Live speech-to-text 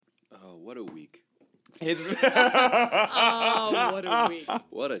what a week. Oh, what a week.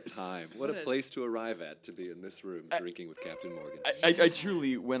 What a time. What a place to arrive at, to be in this room drinking with Captain Morgan. I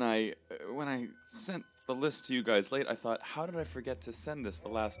truly, when I sent the list to you guys late, I thought, how did I forget to send this the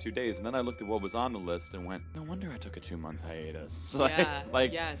last 2 days? And then I looked at what was on the list and went, no wonder I took a 2-month hiatus.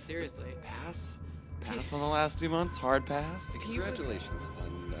 Yeah, seriously. Pass on the last 2 months? Hard pass? Congratulations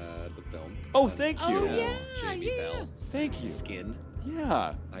on the film. Oh, thank you. Oh, yeah, Jamie Bell. Thank you. Skin.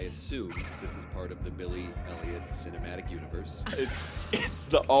 Yeah. I assume this is part of the Billy Elliot cinematic universe. It's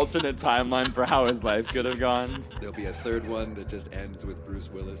the alternate timeline for how his life could have gone. There'll be a third one that just ends with Bruce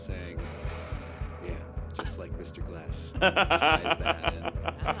Willis saying, yeah, just like Mr. Glass. Ties that in.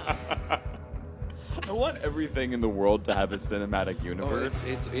 I want everything in the world to have a cinematic universe.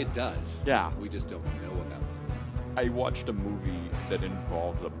 It does. Yeah. We just don't know about it. I watched a movie that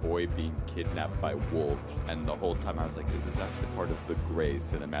involves a boy being kidnapped by wolves, and the whole time I was like, is this actually part of the Grey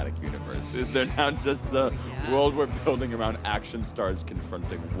cinematic universe? Is there now just a world we're building around action stars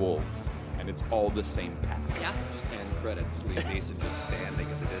confronting wolves, and it's all the same pack? Yeah. Just end credits, Liam Neeson just standing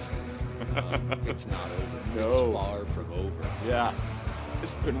in the distance. It's not over. No. It's far from over. Yeah.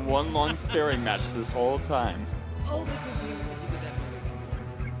 It's been one long staring match this whole time. Oh, because he did that movie.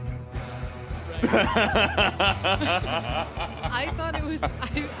 I thought it was,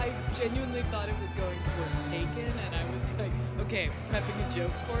 I genuinely thought it was going towards Taken, and I was like, okay, prepping a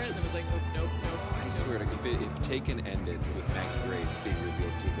joke for it, and I was like, oh, nope. I swear to God, if Taken ended with Maggie Grace being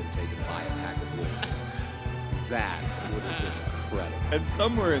revealed to have been taken by a pack of wolves, that would have been incredible. And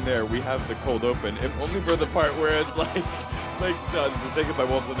somewhere in there, we have the cold open, if only for the part where it's like they're taken by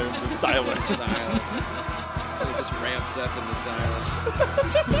wolves and there's the silence. Silence. It just ramps up in the silence.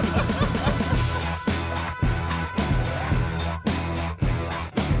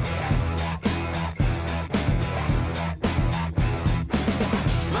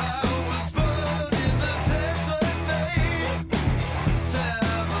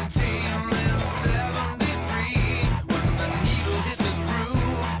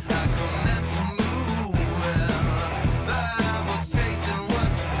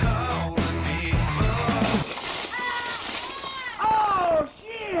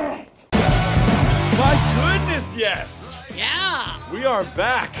 Yes! Yeah! We are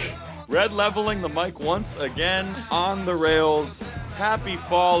back! Red leveling the mic once again on the rails. Happy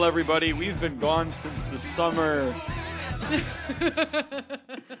fall, everybody. We've been gone since the summer.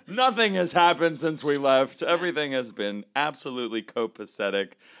 Nothing has happened since we left. Everything has been absolutely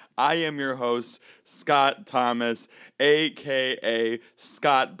copacetic. I am your host, Scott Thomas, a.k.a.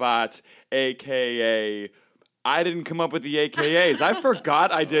 Scottbot, a.k.a. I didn't come up with the AKAs. I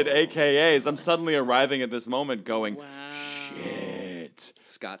forgot I did AKAs. I'm suddenly arriving at this moment going, shit.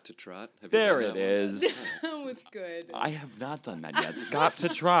 Scott to Trot. There it is. That was good. I have not done that yet. Scott to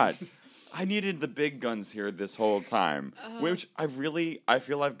Trot. I needed the big guns here this whole time, which I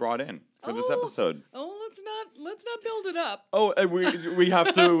feel I've brought in for this episode. Oh, let's not build it up. Oh, and we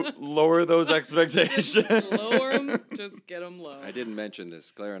have to lower those expectations. Just lower them. Just get them low. I didn't mention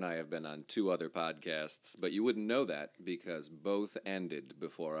this. Claire and I have been on 2 other podcasts, but you wouldn't know that because both ended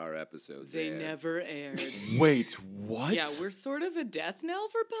before our episodes They aired. never aired. Wait, what? Yeah, we're sort of a death knell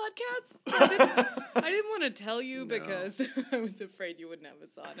for podcasts. I didn't want to tell you because I was afraid you wouldn't have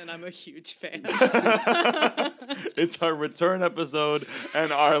us on, and I'm a huge fan. It's our return episode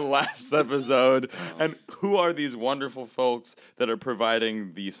and our last episode. And who are these wonderful folks that are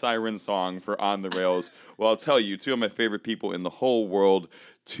providing the siren song for On the Rails? Well, I'll tell you, 2 of my favorite people in the whole world.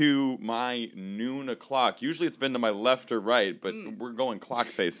 To my noon o'clock. Usually it's been to my left or right, but we're going clock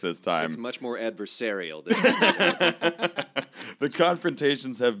face this time. It's much more adversarial this episode. The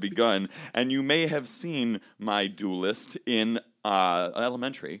confrontations have begun, and you may have seen my duelist in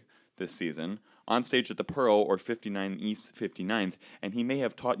Elementary this season, on stage at the Pearl or 59 East 59th, and he may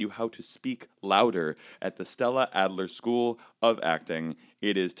have taught you how to speak louder at the Stella Adler School of Acting.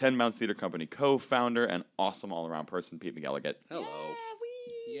 It is 10 Mounts Theater Company co-founder and awesome all-around person, Pete McElligott. Hello.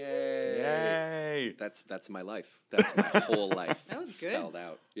 Yeah, Yay! That's my life. That's my whole life. That was good. Spelled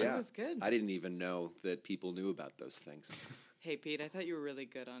out. Yeah. That was good. I didn't even know that people knew about those things. Hey, Pete, I thought you were really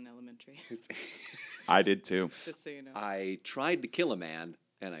good on Elementary. I did too. Just so you know. I tried to kill a man,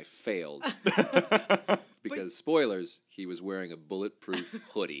 and I failed. Because, spoilers, he was wearing a bulletproof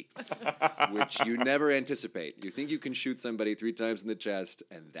hoodie, which you never anticipate. You think you can shoot somebody 3 times in the chest,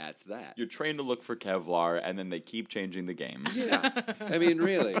 and that's that. You're trained to look for Kevlar, and then they keep changing the game. Yeah. I mean,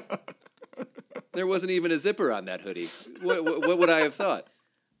 really. There wasn't even a zipper on that hoodie. What would I have thought?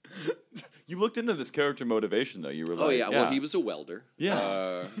 You looked into this character motivation, though. You were like, Oh, yeah. Well, he was a welder.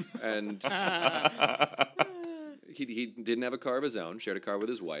 Yeah. And... he didn't have a car of his own, shared a car with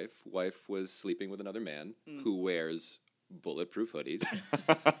his wife. Wife was sleeping with another man who wears bulletproof hoodies.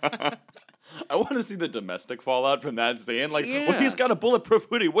 I want to see the domestic fallout from that scene. Like, well, Yeah. he's got a bulletproof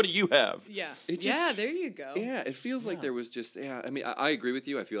hoodie. What do you have? Yeah. It just- Yeah, there you go. Yeah, it feels like there was just, I mean, I agree with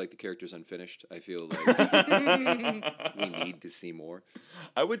you. I feel like the character's unfinished. I feel like we need to see more.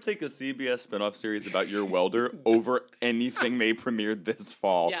 I would take a CBS spinoff series about your welder over anything they premiered this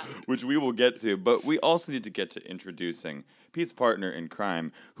fall, Yeah. which we will get to. But we also need to get to introducing Pete's partner in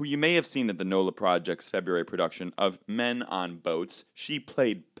crime, who you may have seen at the NOLA Project's February production of Men on Boats. She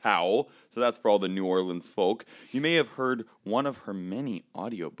played Powell, so that's for all the New Orleans folk. You may have heard one of her many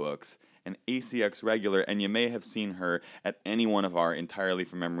audiobooks, an ACX regular, and you may have seen her at any one of our Entirely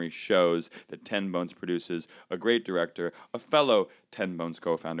From Memory shows that Ten Bones produces, a great director, a fellow Ten Bones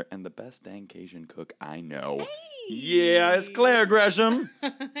co-founder, and the best dang Cajun cook I know. Yeah, it's Claire Gresham.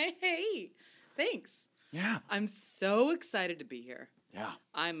 Hey, thanks. Yeah. I'm so excited to be here. Yeah.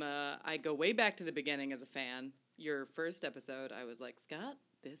 I go way back to the beginning as a fan. Your first episode, I was like, Scott,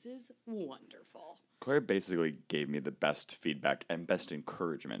 this is wonderful. Claire basically gave me the best feedback and best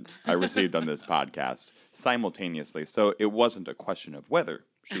encouragement I received on this podcast simultaneously. So it wasn't a question of whether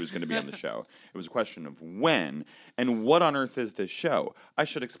she was going to be on the show. It was a question of when and what on earth is this show? I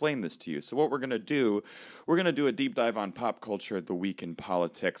should explain this to you. So what we're going to do a deep dive on pop culture, the week in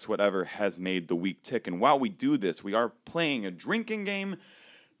politics, whatever has made the week tick. And while we do this, we are playing a drinking game.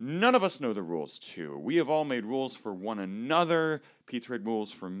 None of us know the rules to. We have all made rules for one another. Pete's made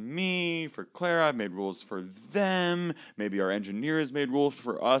rules for me, for Clara. I've made rules for them. Maybe our engineers made rules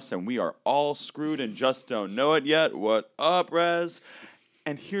for us, and we are all screwed and just don't know it yet. What up, Rez?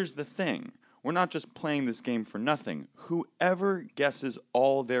 And here's the thing. We're not just playing this game for nothing. Whoever guesses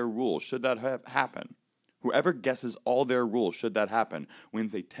all their rules, should that happen, whoever guesses all their rules, should that happen,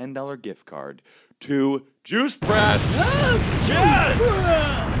 wins a $10 gift card to Juice Press. Yes!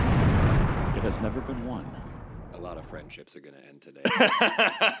 It has never been won. A lot of friendships are going to end today.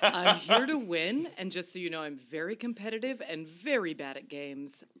 I'm here to win, and just so you know, I'm very competitive and very bad at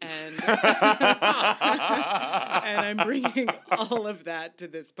games, and and I'm bringing all of that to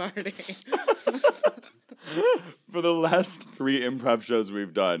this party. For the last 3 improv shows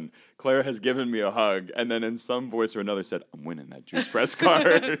we've done, Claire has given me a hug, and then in some voice or another said, I'm winning that Juice Press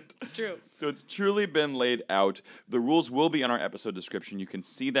card. It's true. So it's truly been laid out. The rules will be in our episode description. You can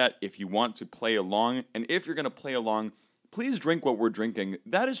see that if you want to play along. And if you're going to play along, please drink what we're drinking.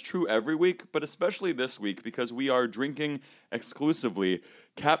 That is true every week, but especially this week because we are drinking exclusively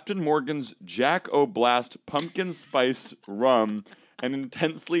Captain Morgan's Jack O'Blast Pumpkin Spice Rum, an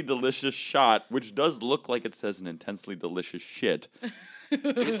intensely delicious shot, which does look like it says an intensely delicious shit.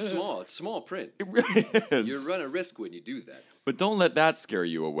 It's small print. It really is. You run a risk when you do that. But don't let that scare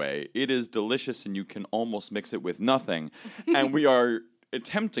you away. It is delicious and you can almost mix it with nothing. And we are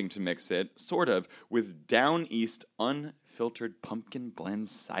attempting to mix it, sort of, with Down East unfiltered pumpkin blend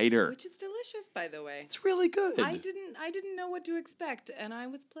cider. Which is delicious, by the way. It's really good. I didn't know what to expect, and I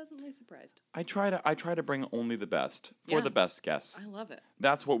was pleasantly surprised. I try to bring only the best for Yeah. the best guests. I love it.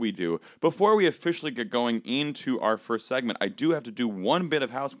 That's what we do. Before we officially get going into our first segment, I do have to do one bit of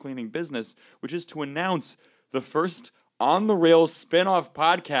house cleaning business, which is to announce the first On the Rails spin-off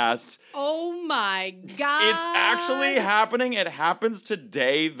podcast. Oh my God. It's actually happening. It happens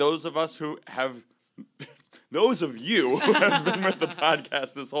today. Those of you who have been with the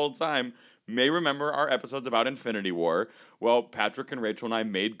podcast this whole time may remember our episodes about Infinity War. Well, Patrick and Rachel and I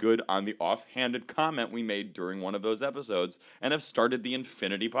made good on the offhanded comment we made during one of those episodes and have started the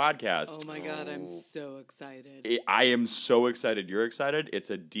Infinity Podcast. Oh my God, I'm so excited. I am so excited. You're excited? It's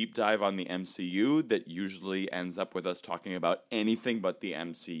a deep dive on the MCU that usually ends up with us talking about anything but the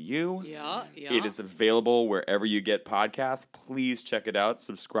MCU. Yeah. It is available wherever you get podcasts. Please check it out.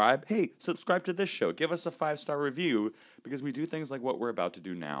 Subscribe. Hey, subscribe to this show. Give us a 5-star review because we do things like what we're about to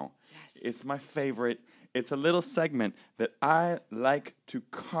do now. Yes. It's my favorite. It's a little segment that I like to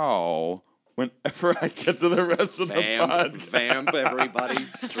call whenever I get to the rest of the podcast. Vamp, everybody.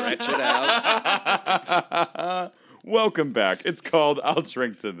 Stretch it out. Welcome back. It's called I'll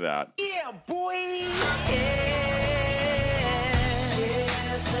Drink to That. Yeah, boy.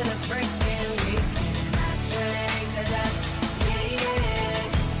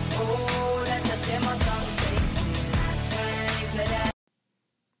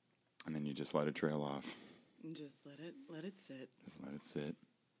 And then you just let it trail off. Just let it sit. Just let it sit.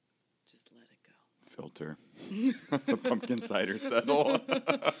 Just let it go. Filter. The pumpkin cider settle.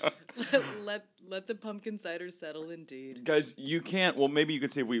 Let the pumpkin cider settle indeed. Guys, you can't, well, maybe you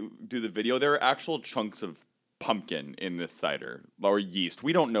could say if we do the video, there are actual chunks of pumpkin in this cider, or yeast.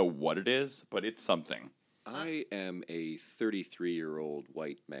 We don't know what it is, but it's something. I am a 33-year-old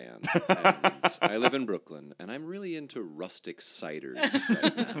white man. And I live in Brooklyn, and I'm really into rustic ciders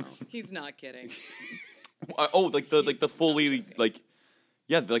right now. He's not kidding. Like the He's fully not joking. like,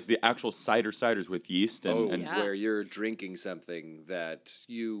 yeah, like the actual ciders with yeast and Yeah. Where you're drinking something that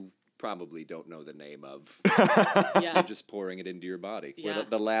you probably don't know the name of. Yeah. You're just pouring it into your body. Where Yeah.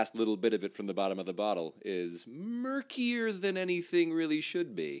 the last little bit of it from the bottom of the bottle is murkier than anything really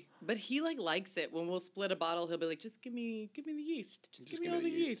should be. But he likes it. When we'll split a bottle, he'll be like, "Just give me the yeast. Just give me all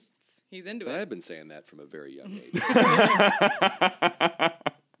the yeasts." He's into But it. I've been saying that from a very young age.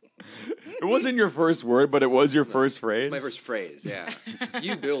 It wasn't your first word, but it was your first phrase. It's my first phrase, yeah.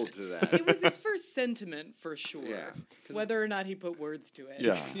 You build to that. It was his first sentiment for sure. Yeah, 'cause- Whether or not he put words to it.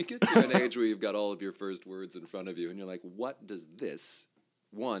 Yeah. You get to an age where you've got all of your first words in front of you, and you're like, what does this,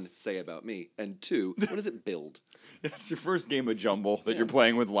 one, say about me? And two, what does it build? It's your first game of jumble that Yeah. you're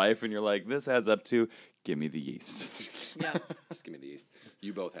playing with life, and you're like, this adds up to, give me the yeast. Yeah. Just give me the yeast.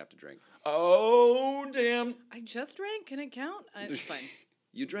 You both have to drink. Oh, damn. I just drank. Can it count? It's fine.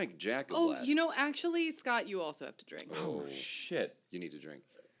 You drank Jack Oh, you know, actually, Scott, you also have to drink. Oh, shit. You need to drink.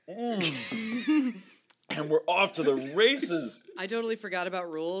 And we're off to the races. I totally forgot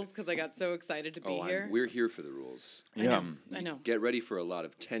about rules because I got so excited to be here. We're here for the rules. Yeah. I know. Get ready for a lot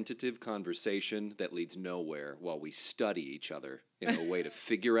of tentative conversation that leads nowhere while we study each other in a way to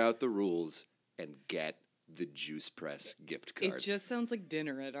figure out the rules and get the Juice Press gift card. It just sounds like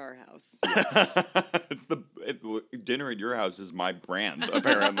dinner at our house. Dinner at your house is my brand,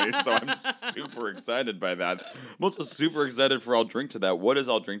 apparently. So I'm super excited by that. I'm also super excited for I'll Drink to That. What is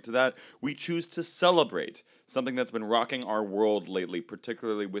I'll Drink to That? We choose to celebrate something that's been rocking our world lately,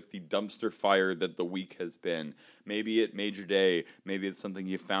 particularly with the dumpster fire that the week has been. Maybe it made your day. Maybe it's something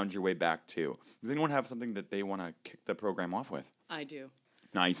you found your way back to. Does anyone have something that they want to kick the program off with? I do.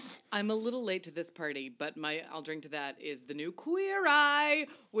 Nice. I'm a little late to this party, but my I'll Drink to That is the new Queer Eye,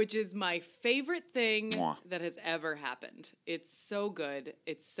 which is my favorite thing Mwah. that has ever happened. It's so good.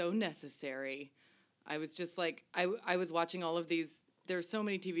 It's so necessary. I was just like, I was watching all of these. There's so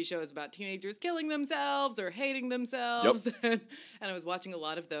many TV shows about teenagers killing themselves or hating themselves. And I was watching a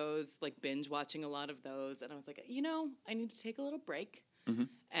lot of those, like binge watching a lot of those. And I was like, I need to take a little break. Mm-hmm.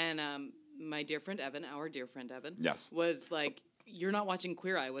 And my dear friend Evan, our dear friend Evan, Yes. was like, "You're not watching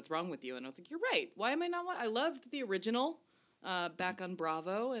Queer Eye. What's wrong with you?" And I was like, "You're right. Why am I not? I loved the original back on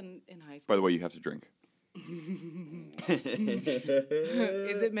Bravo and in high By school." the way, you have to drink.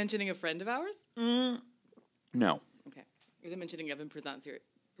 Is it mentioning a friend of ours? No. Okay. Is it mentioning Evan Presence here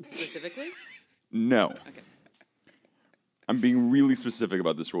specifically? No. Okay. I'm being really specific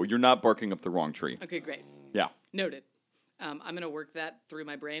about this rule. You're not barking up the wrong tree. Okay, great. Yeah. Noted. I'm going to work that through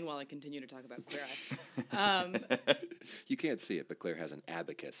my brain while I continue to talk about Queer Eye. You can't see it, but Claire has an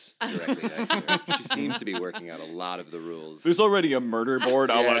abacus directly next to her. She seems to be working out a lot of the rules. There's already a murder board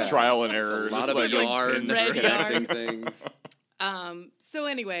a la Yeah. trial and There's error. a lot just of like yarn pins Red for for yarn. connecting things. So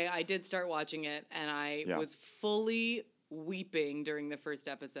anyway, I did start watching it, and I Yeah. was fully weeping during the first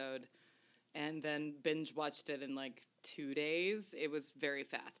episode, and then binge watched it in like 2 days. It was very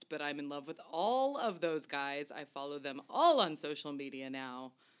fast, but I'm in love with all of those guys. I follow them all on social media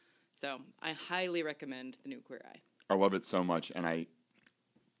now, so I highly recommend the new Queer Eye. I love it so much, and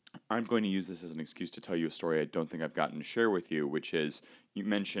I'm going to use this as an excuse to tell you a story I don't think I've gotten to share with you, which is you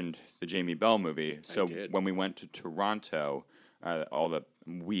mentioned the Jamie Bell movie. So did. when we went to Toronto,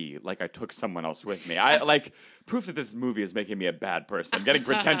 I took someone else with me. I like proof that this movie is making me a bad person. I'm getting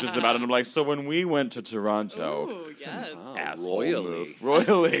pretentious about it. I'm like, so when we went to Toronto, Ooh, yes. Oh, asshole royally. move.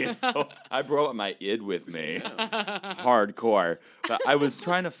 Royally. I brought my id with me. Hardcore. But I was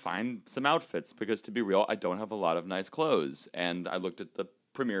trying to find some outfits because, to be real, I don't have a lot of nice clothes. And I looked at the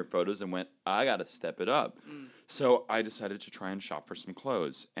premiere photos and went, I got to step it up. So I decided to try and shop for some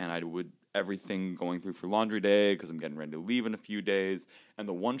clothes. And I would everything going through for laundry day because I'm getting ready to leave in a few days. And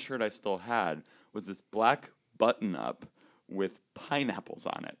the one shirt I still had was this black button-up with pineapples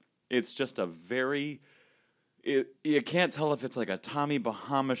on it. It's just a very... you can't tell if it's like a Tommy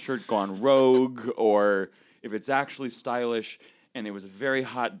Bahama shirt gone rogue or if it's actually stylish. And it was a very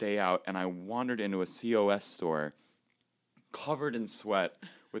hot day out, and I wandered into a COS store covered in sweat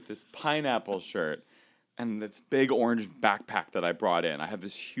with this pineapple shirt and this big orange backpack that I brought in. I have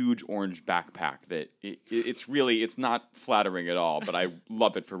this huge orange backpack that it's not flattering at all, but I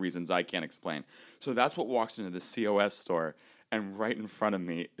love it for reasons I can't explain. So that's what walks into the COS store, and right in front of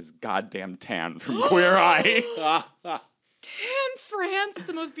me is goddamn Tan from Queer Eye. Tan France,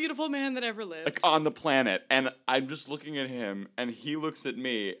 the most beautiful man that ever lived. Like on the planet. And I'm just looking at him, and he looks at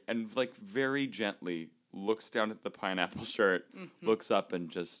me and like very gently looks down at the pineapple shirt, looks up and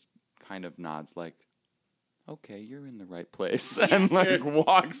just kind of nods like, okay, you're in the right place, and like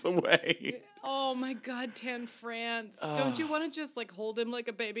walks away. Oh my God, Tan France. Don't you want to just like hold him like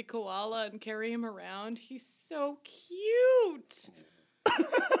a baby koala and carry him around? He's so cute.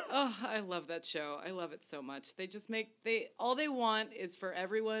 Oh, I love that show. I love it so much. All they want is for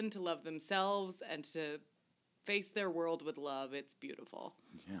everyone to love themselves and to face their world with love. It's beautiful.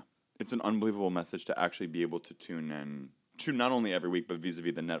 Yeah. It's an unbelievable message to actually be able to tune in to not only every week, but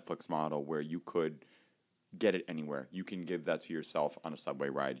vis-a-vis the Netflix model where you could get it anywhere. You can give that to yourself on a subway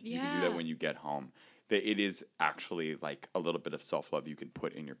ride. You can do that when you get home. That it is actually like a little bit of self-love you can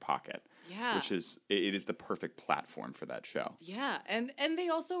put in your pocket. Yeah. Which is, it is the perfect platform for that show. Yeah. And they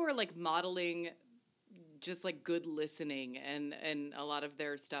also are like modeling just like good listening, and a lot of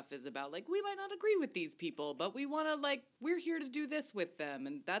their stuff is about like, we might not agree with these people, but we want to like, we're here to do this with them,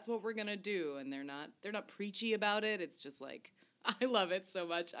 and that's what we're gonna do. And they're not preachy about it. It's just like, I love it so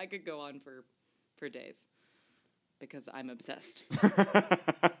much. I could go on for days because I'm obsessed.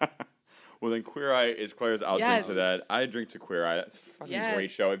 Well, then Queer Eye is Claire's. I'll drink to that. I drink to Queer Eye. That's a fucking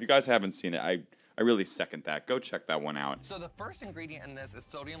great show. If you guys haven't seen it, I really second that. Go check that one out. So the first ingredient in this is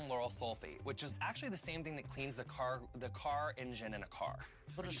sodium lauryl sulfate, which is actually the same thing that cleans the car engine in a car.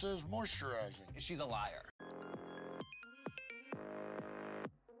 But it says moisturizing. She's a liar.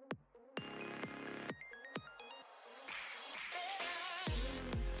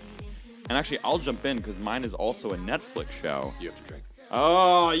 And actually, I'll jump in because mine is also a Netflix show. You have to drink.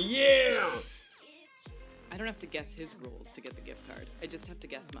 Oh, yeah! I don't have to guess his rules to get the gift card. I just have to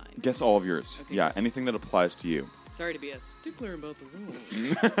guess mine. Guess all of yours. Okay. Yeah, anything that applies to you. Sorry to be a stickler about the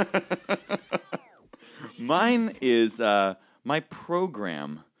rules. Mine is my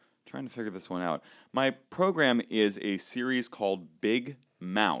program. Trying to figure this one out. My program is a series called Big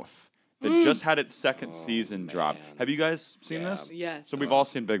Mouth that just had its second season drop. Have you guys seen this? Yes. So we've all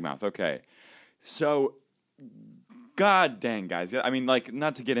seen Big Mouth. Okay. So, god dang, guys. I mean, like,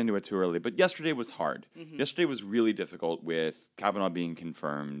 not to get into it too early, but yesterday was hard. Yesterday was really difficult with Kavanaugh being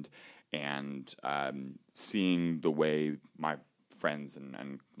confirmed and seeing the way my friends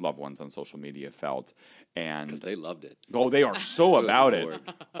and loved ones on social media felt. And Because they loved it. oh, they are so about it. Lord.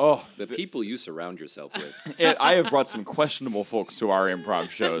 Oh, The people you surround yourself with. I have brought some questionable folks to our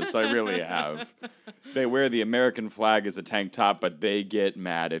improv shows. I really have. They wear the American flag as a tank top, but they get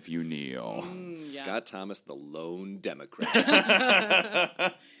mad if you kneel. Scott Thomas, the lone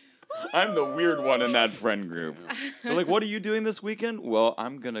Democrat. I'm the weird one in that friend group. They're like, what are you doing this weekend? Well,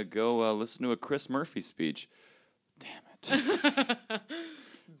 I'm going to go listen to a Chris Murphy speech. Damn it.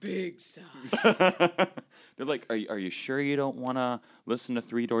 Big sauce. They're like, are you sure you don't want to listen to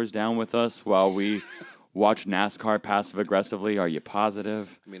Three Doors Down with us while we watch NASCAR passive aggressively? Are you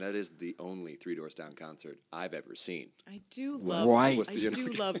positive? I mean, that is the only Three Doors Down concert I've ever seen. I do love. Right. I do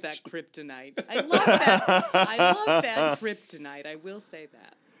love that kryptonite. I love that. I love that kryptonite. I will say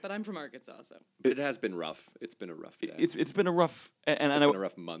that. But I'm from Arkansas, so. But it has been rough. It's been a rough day. It's been a rough It's been a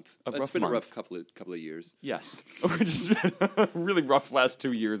rough month. It's been a rough couple of years. Yes. Just really rough last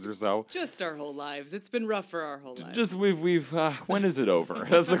 2 years or so. Just our whole lives. It's been rough for our whole lives. Just we've when is it over?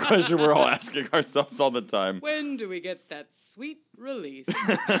 That's the question we're all asking ourselves all the time. When do we get that sweet release?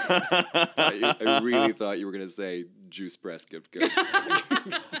 I really thought you were going to say juice press gift card.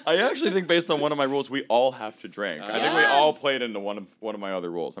 I actually think based on one of my rules, we all have to drink. I think we all played into one of my other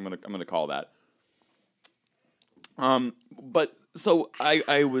rules. I'm gonna call that. But so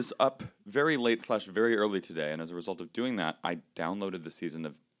I was up very late / very early today, and as a result of doing that, I downloaded the season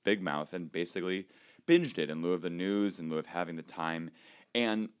of Big Mouth and basically binged it in lieu of the news, in lieu of having the time.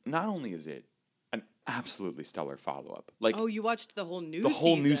 And not only is it an absolutely stellar follow up, like Oh, you watched the whole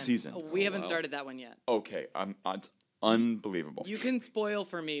new season. Oh, we haven't started that one yet. okay, it's unbelievable. You can spoil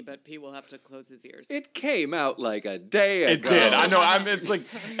for me, but P will have to close his ears. It came out like a day ago. It did. I know. It's like,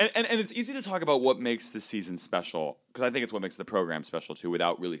 and it's easy to talk about what makes the season special because I think it's what makes the program special too,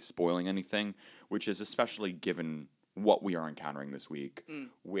 without really spoiling anything. Which is especially given what we are encountering this week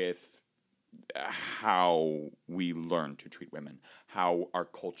with how we learn to treat women, how our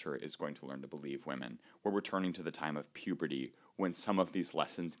culture is going to learn to believe women. We're returning to the time of puberty when some of these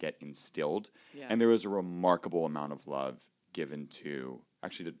lessons get instilled, and there is a remarkable amount of love given to,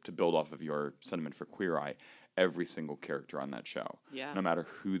 actually to build off of your sentiment for Queer Eye, every single character on that show, no matter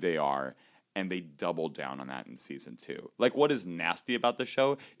who they are, and they doubled down on that in season 2. Like, what is nasty about the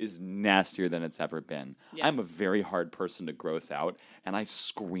show is nastier than it's ever been. Yeah. I'm a very hard person to gross out, and I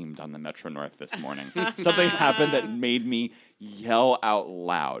screamed on the Metro North this morning. Something happened that made me yell out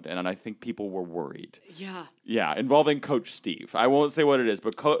loud, and I think people were worried. Yeah. Yeah, involving Coach Steve. I won't say what it is,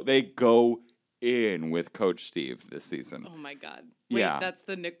 but they go in with Coach Steve this season. Oh, my God. Wait, Yeah. that's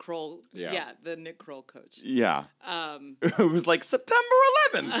the Nick Kroll. Yeah. Yeah, the Nick Kroll coach. Yeah. Um, It was like September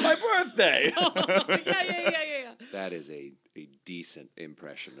 11th, my birthday. yeah. That is a decent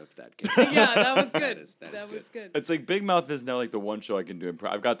impression of that character. Yeah, that was good. That is was good. It's like Big Mouth is now like the one show I can do.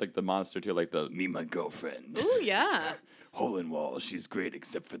 I've got like the monster too, like the me my girlfriend. Ooh, yeah. Hole in wall, she's great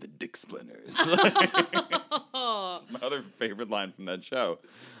except for the dick splinters. Oh, It's my other favorite line from that show.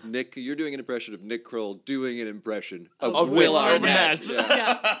 Nick, you're doing an impression of Nick Kroll doing an impression Of of Will Will Arnett. Arnett.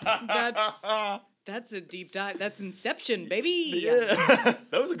 Yeah. yeah. That's a deep dive. That's Inception, baby. Yeah.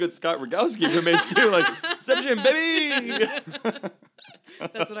 That was a good Scott Rogowski from HQ. Like, Inception, baby!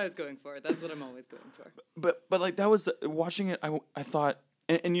 That's what I was going for. That's what I'm always going for. But like, that was, watching it, I thought,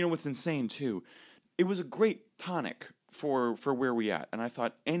 and you know what's insane too? It was a great tonic for where we at. And I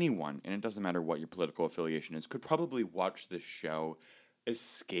thought anyone, and it doesn't matter what your political affiliation is, could probably watch this show,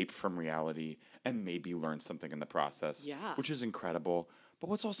 escape from reality, and maybe learn something in the process. Yeah. Which is incredible. But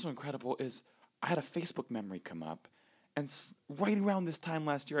what's also incredible is I had a Facebook memory come up, and right around this time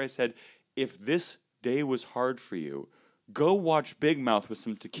last year, I said, if this day was hard for you, go watch Big Mouth with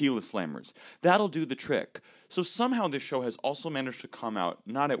some tequila slammers. That'll do the trick. So somehow this show has also managed to come out,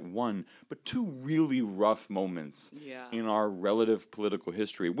 not at one, but two really rough moments Yeah. in our relative political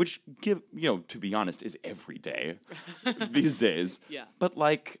history, which, to be honest, is every day these days. Yeah. But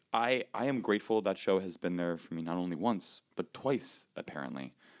like, I am grateful that show has been there for me not only once, but twice,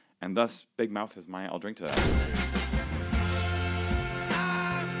 apparently. And thus, Big Mouth is my I'll drink to that.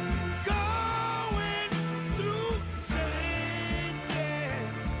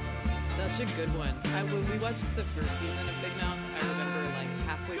 Such a good one. When we watched the first season of Big Mouth, I remember like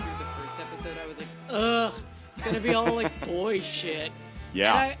halfway through the first episode, I was like, ugh, it's gonna be all like boy shit.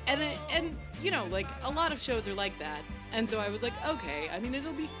 Yeah. And you know, like a lot of shows are like that. And so I was like, okay, I mean,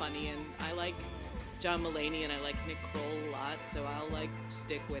 it'll be funny, and I like John Mulaney and I like Nick Kroll a lot, so I'll like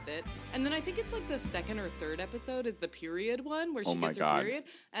stick with it. And then I think it's like the second or third episode is the period one where she Oh my gets her God. period,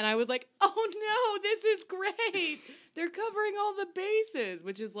 and I was like, oh no, this is great. They're covering all the bases,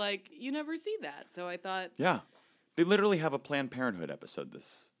 which is like you never see that. So I thought, Yeah. They literally have a Planned Parenthood episode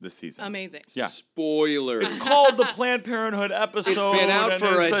this season. amazing. Yeah. Spoiler. It's called the Planned Parenthood episode. It's been out and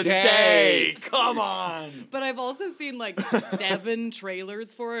for it's a day. Come on. But I've also seen like 7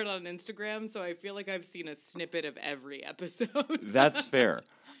 trailers for it on Instagram, so I feel like I've seen a snippet of every episode. That's fair.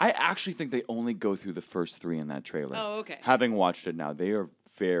 I actually think they only go through the first 3 in that trailer. Oh, okay. Having watched it now, they are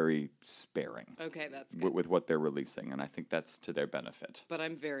very sparing Okay, that's good. with what they're releasing, and I think that's to their benefit. But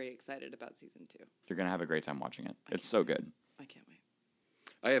I'm very excited about season 2. You're going to have a great time watching it. It's so good. I can't wait.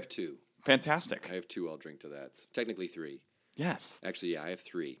 I have 2. Fantastic. I have 2 I'll drink to that. Technically 3. Yes. Actually, yeah, I have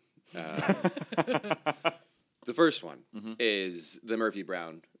 3. The first one is the Murphy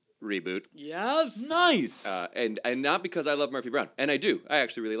Brown reboot. Yes. Nice. And not because I love Murphy Brown, and I do. I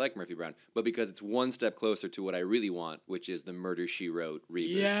actually really like Murphy Brown, but because it's one step closer to what I really want, which is the Murder, She Wrote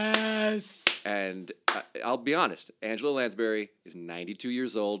reboot. Yes. And I'll be honest, Angela Lansbury is 92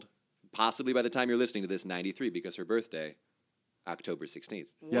 years old, possibly by the time you're listening to this, 93, because her birthday, October 16th.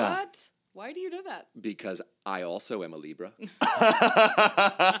 Yeah. What? Why do you know that? Because I also am a Libra.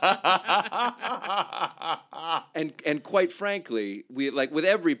 And quite frankly, we like with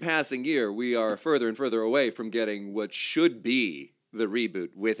every passing year, we are further and further away from getting what should be the reboot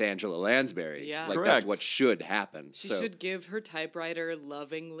with Angela Lansbury. Yeah. Like Correct. that's what should happen. She so should give her typewriter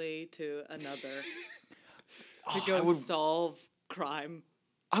lovingly to another to I go would- solve crime.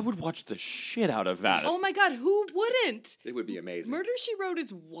 I would watch the shit out of that. Oh my God, who wouldn't? it would be amazing. Murder, She Wrote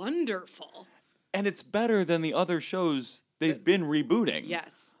is wonderful. And it's better than the other shows they've been rebooting.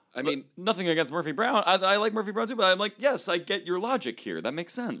 Yes. I mean, Nothing against Murphy Brown. I like Murphy Brown too, but I'm like, yes, I get your logic here. That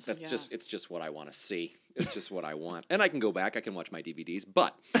makes sense. that's Yeah. it's just what I want to see. It's just what I want. And I can go back, I can watch my DVDs,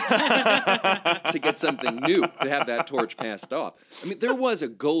 but to get something new, to have that torch passed off. I mean, there was a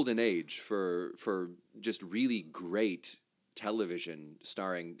golden age for just really great television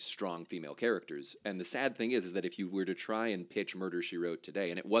starring strong female characters. And the sad thing is that if you were to try and pitch Murder, She Wrote today,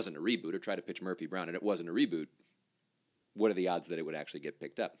 and it wasn't a reboot, or try to pitch Murphy Brown and it wasn't a reboot, what are the odds that it would actually get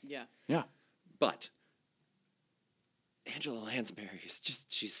picked up? Yeah. Yeah. But Angela Lansbury is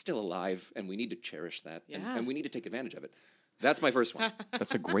she's still alive, and we need to cherish that, Yeah. and we need to take advantage of it. That's my first one.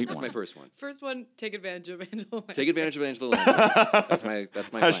 That's a great That's one. my first one. First one, take advantage of Angela. Take advantage of Angela Lansbury. That's my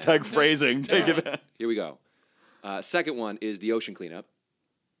plan. Hashtag phrasing. Take it. Here we go. Second one is the Ocean Cleanup,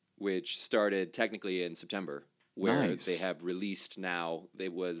 which started technically in September, where Nice. they have released now.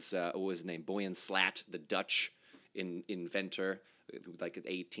 It was what was his name? Boyan Slat, the Dutch inventor, who like at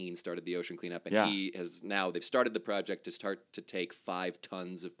 18 started the Ocean Cleanup, and Yeah. he has now they've started the project to start to take 5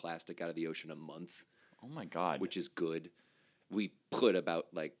 tons of plastic out of the ocean a month, Oh my God. which is good. we put about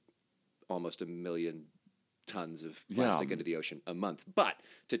like almost 1 million tons of plastic into the ocean a month. But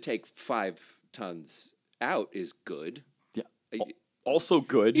to take 5 tons out is good. Yeah. Also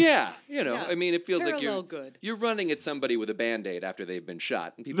good. Yeah, Yeah. I mean, it feels like Parallel good. you're running at somebody with a Band-Aid after they've been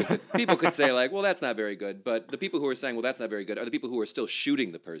shot. And people could say, like, well, that's not very good. But the people who are saying, well, that's not very good, are the people who are still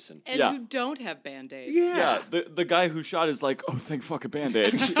shooting the person. And Yeah. who don't have Band-Aids. Yeah, the guy who shot is like, oh, thank fuck a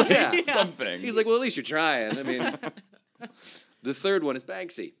Band-Aid. Just like Yeah. something. He's like, well, at least you're trying. I mean, the third one is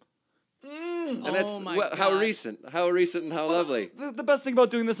Banksy. And that's my how God. recent and how lovely. The best thing about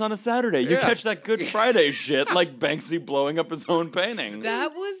doing this on a Saturday, you Yeah. catch that Good Friday shit like Banksy blowing up his own painting.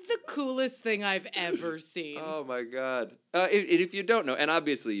 That was the coolest thing I've ever seen. Oh my God! If you don't know, and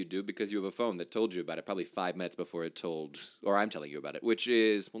obviously you do because you have a phone that told you about it probably 5 minutes before it told, or I'm telling you about it, which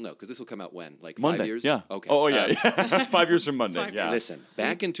is no, because this will come out when, like 5 Monday. years. Yeah. Okay. Oh, yeah. yeah. 5 years from Monday. 5 Yeah. Listen,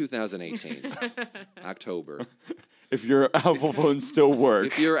 back in 2018, October. If your Apple phones still work.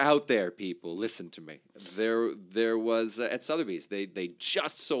 If you're out there, people, listen to me. There was at Sotheby's. They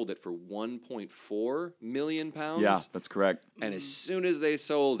just sold it for 1.4 million pounds. Yeah, that's correct. And as soon as they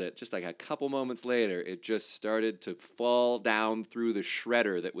sold it, just like a couple moments later, it just started to fall down through the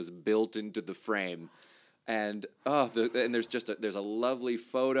shredder that was built into the frame. And and there's a lovely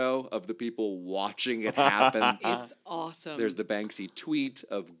photo of the people watching it happen. It's awesome. There's the Banksy tweet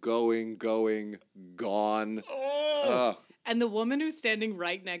of going, gone. Oh. And the woman who's standing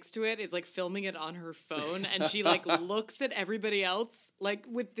right next to it is like filming it on her phone, and she like looks at everybody else like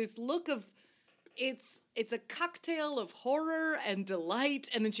with this look of it's a cocktail of horror and delight,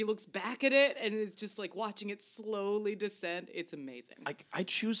 and then she looks back at it and is just like watching it slowly descend. It's amazing. I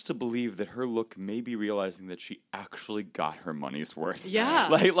choose to believe that her look may be realizing that she actually got her money's worth. Yeah.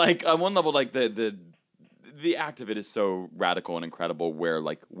 Like on one level, like the act of it is so radical and incredible where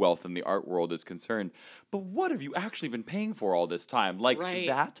like wealth in the art world is concerned. But what have you actually been paying for all this time? Like Right.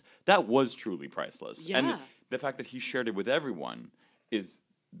 that was truly priceless. Yeah. And the fact that he shared it with everyone is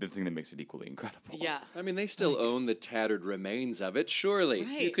the thing that makes it equally incredible. Yeah. I mean, they still own the tattered remains of it. Surely you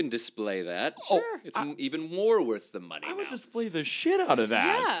Right. can display that. Sure. It's even more worth the money. I would now. display the shit out of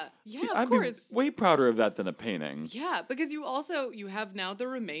that. Yeah, of I'd course. be way prouder of that than a painting. Yeah, because you have now the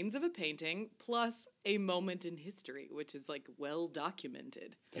remains of a painting plus a moment in history, which is like well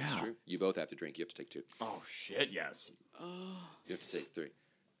documented. That's Yeah. true. You both have to drink. You have to take 2. Oh shit, yes. You have to take 3.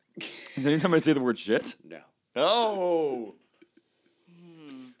 Is anytime I say the word shit? No. Oh.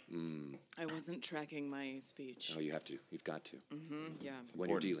 I wasn't tracking my speech. Oh, you have to. You've got to. Yeah. When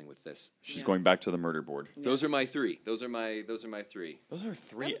you're dealing with this. She's Yeah. going back to the murder board. Those are my 3. Those are my 3. Those are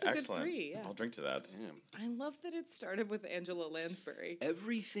 3 That was a good excellent. 3, yeah. I'll drink to that. I love that it started with Angela Lansbury.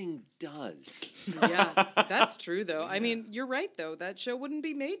 Everything does. Yeah, that's true though. I mean, you're right though. That show wouldn't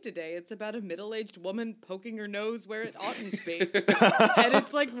be made today. It's about a middle-aged woman poking her nose where it oughtn't to be. And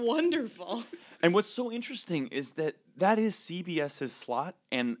it's like wonderful. And what's so interesting is that is CBS's slot,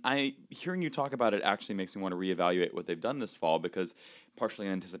 and hearing you talk about it actually makes me want to reevaluate what they've done this fall, because partially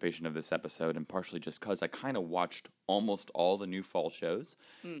in anticipation of this episode and partially just because I kind of watched almost all the new fall shows,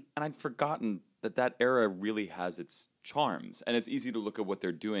 and I'd forgotten that era really has its charms, and it's easy to look at what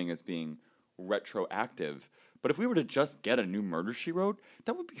they're doing as being retroactive. But if we were to just get a new Murder, She Wrote,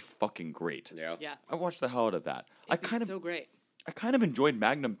 that would be fucking great. Yeah. Yeah. I watched the hell out of that. It's so great. I kind of enjoyed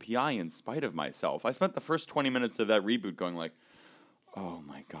Magnum PI in spite of myself. I spent the first 20 minutes of that reboot going like, oh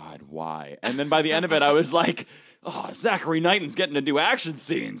my God, why? And then by the end of it, I was like, oh, Zachary Knighton's getting to do action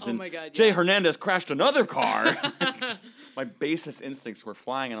scenes. Oh and my God, Jay yeah. Hernandez crashed another car. Just, my basest instincts were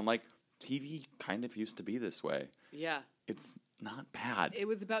flying, and I'm like, TV kind of used to be this way. Yeah. It's not bad. It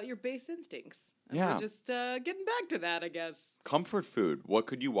was about your base instincts. And Yeah. we're just getting back to that, I guess. Comfort food. What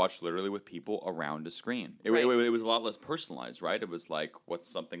could you watch literally with people around a screen? It Right. was a lot less personalized, right? It was like, what's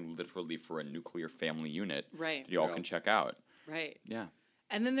something literally for a nuclear family unit Right. that you all can check out? Right. Yeah.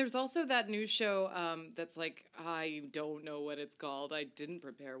 And then there's also that new show that's like, I don't know what it's called. I didn't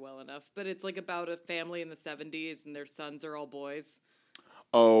prepare well enough. But it's like about a family in the 70s and their sons are all boys.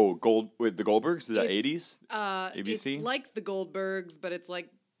 Oh, with the Goldbergs, the It's, 80s? ABC? It's like the Goldbergs, but it's like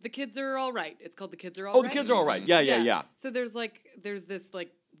the kids are all right. It's called The Kids Are All Oh, Right. the kids are all right. Yeah. So there's this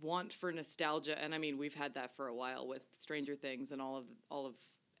like want for nostalgia, and I mean we've had that for a while with Stranger Things and all of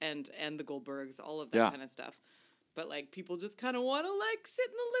and the Goldbergs, all of that Yeah. kind of stuff. But like people just kind of want to like sit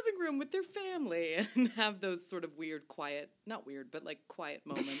in the living room with their family and have those sort of weird, quiet, not weird, but like quiet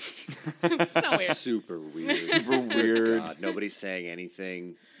moments. It's not weird. Super weird. Super weird. God, nobody's saying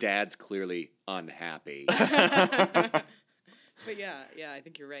anything. Dad's clearly unhappy. But yeah, I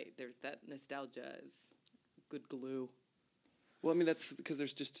think you're right. There's that nostalgia is good glue. Well, I mean, that's because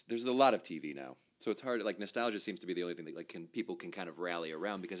there's a lot of TV now. So it's hard. Like nostalgia seems to be the only thing that like people can kind of rally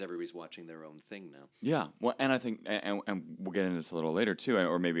around because everybody's watching their own thing now. Yeah, well, and I think, and we'll get into this a little later too,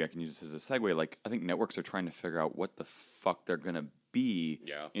 or maybe I can use this as a segue. Like, I think networks are trying to figure out what the fuck they're gonna be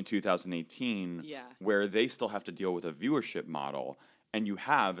in 2018, where they still have to deal with a viewership model, and you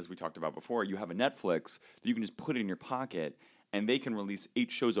have, as we talked about before, you have a Netflix that you can just put in your pocket, and they can release 8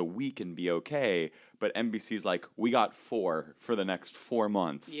 shows a week and be okay. But NBC's like, we got 4 for the next 4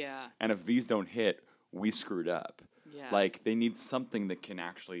 months, and if these don't hit, we screwed up. Like, they need something that can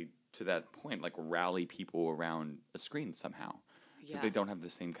actually, to that point, like rally people around a screen somehow. Because they don't have the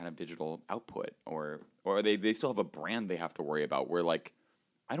same kind of digital output, or they still have a brand they have to worry about. Where like,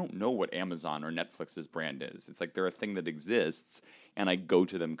 I don't know what Amazon or Netflix's brand is. It's like they're a thing that exists, and I go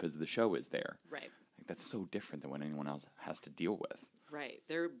to them because the show is there. Right. Like, that's so different than what anyone else has to deal with. Right.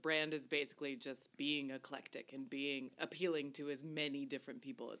 Their brand is basically just being eclectic and being appealing to as many different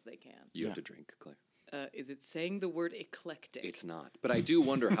people as they can. You have to drink, Claire. Is it saying the word eclectic? It's not. But I do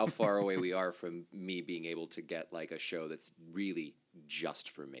wonder how far away we are from me being able to get like a show that's really just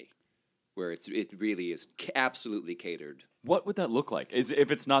for me, where it really is absolutely catered. What would that look like? If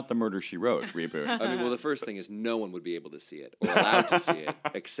it's not the Murder, She Wrote reboot? I mean, well, the first thing is no one would be able to see it or allowed to see it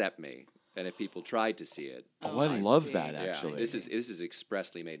except me. And if people tried to see it, I love that actually. Yeah, this is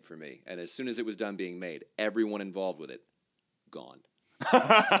expressly made for me. And as soon as it was done being made, everyone involved with it gone.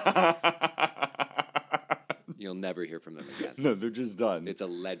 You'll never hear from them again. No, they're just done. It's a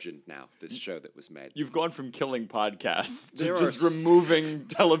legend now, this show that was made. You've gone from killing podcasts to just removing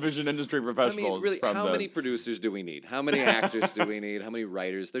television industry professionals. I mean, really, from how many producers do we need? How many actors do we need? How many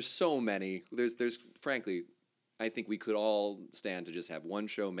writers? There's so many. There's frankly, I think we could all stand to just have one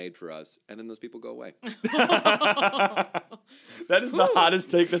show made for us, and then those people go away. That is the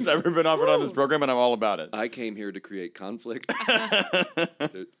hottest take that's ever been offered on this program, and I'm all about it. I came here to create conflict.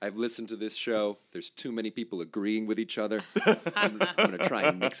 I've listened to this show. There's too many people agreeing with each other. I'm going to try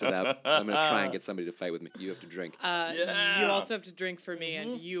and mix it up. I'm going to try and get somebody to fight with me. You have to drink. You also have to drink for me,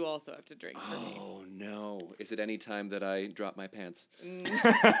 and you also have to drink for me. Oh, no. Is it any time that I drop my pants?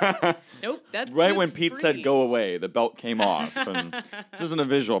 Nope, that's right just when Pete free. said go away, the belt came off. And this isn't a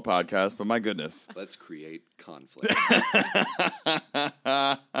visual podcast, but my goodness. Let's create conflict.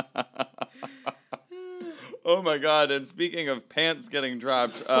 Oh my God! And speaking of pants getting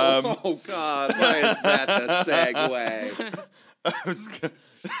dropped, oh God! Why is that the segue?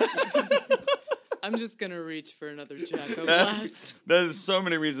 I'm just gonna reach for another Jacko Blast. There's so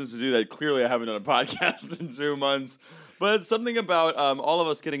many reasons to do that. Clearly, I haven't done a podcast in 2 months, but something about all of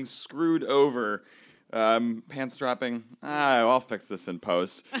us getting screwed over. Pants dropping. I'll fix this in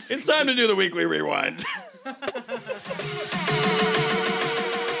post. It's time to do the weekly rewind.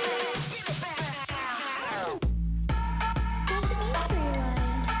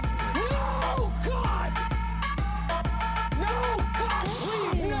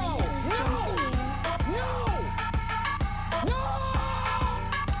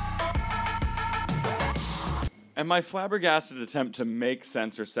 And my flabbergasted attempt to make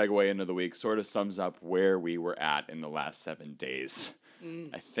sense or segue into the week sort of sums up where we were at in the last 7 days.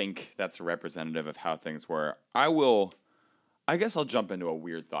 I think that's representative of how things were. I guess I'll jump into a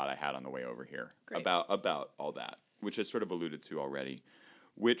weird thought I had on the way over here about all that, which I sort of alluded to already,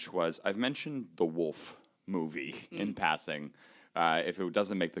 which was I've mentioned the Wolf movie in passing. If it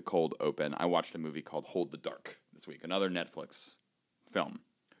doesn't make the cold open, I watched a movie called Hold the Dark this week, another Netflix film.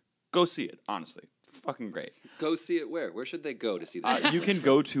 Go see it, honestly. Fucking great. Go see it where? Where should they go to see this? You can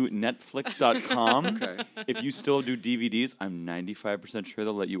go to Netflix.com. Okay. If you still do DVDs, I'm 95% sure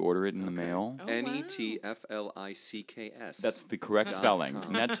they'll let you order it in the mail. Netflix. That's the correct spelling.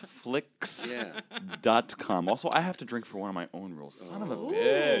 Netflix.com. Also, I have to drink for one of my own rules. Son of a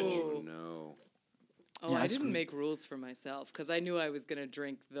bitch. Oh, no. Oh, Yeah, I didn't make rules for myself because I knew I was going to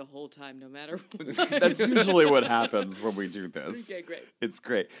drink the whole time no matter what. That's usually what happens when we do this. Okay, great. It's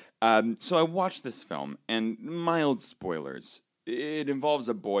great. So I watched this film, and mild spoilers. It involves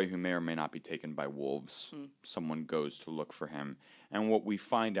a boy who may or may not be taken by wolves. Someone goes to look for him. And what we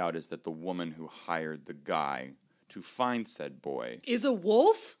find out is that the woman who hired the guy to find said boy Is a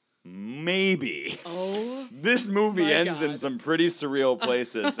wolf? maybe. Oh. This movie My ends in God. some pretty surreal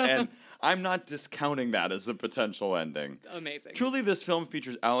places, and I'm not discounting that as a potential ending. Amazing. Truly, this film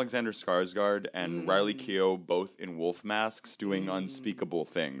features Alexander Skarsgård and Riley Keough both in wolf masks doing unspeakable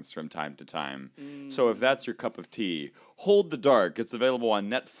things from time to time. So if that's your cup of tea, Hold the Dark. It's available on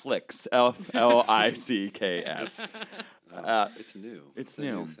Netflix, Flicks. It's new. It's a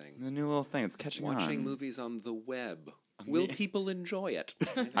new. new thing. The new little thing. It's catching on. Watching movies on the web. Will people enjoy it?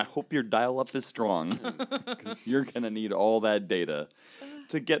 I hope your dial-up is strong, because you're going to need all that data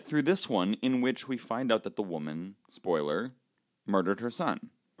to get through this one, in which we find out that the woman, spoiler, murdered her son.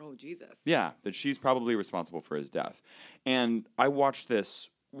 Oh, Jesus. Yeah, that she's probably responsible for his death. And I watched this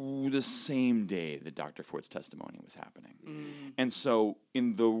the same day that Dr. Ford's testimony was happening. And so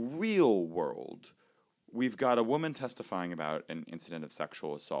in the real world, we've got a woman testifying about an incident of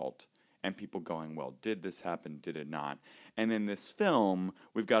sexual assault and people going, well, did this happen? Did it not? And in this film,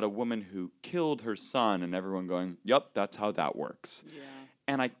 we've got a woman who killed her son and everyone going, yep, that's how that works. Yeah.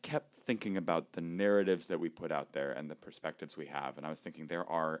 And I kept thinking about the narratives that we put out there and the perspectives we have. And I was thinking there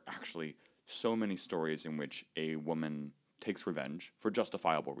are actually so many stories in which a woman takes revenge for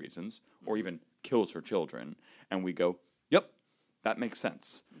justifiable reasons or even kills her children. And we go, yep, that makes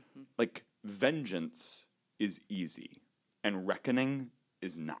sense. Like, vengeance is easy and reckoning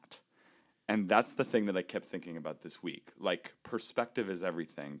is not. And that's the thing that I kept thinking about this week. Like, perspective is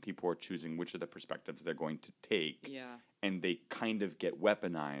everything. People are choosing which of the perspectives they're going to take. Yeah. And they kind of get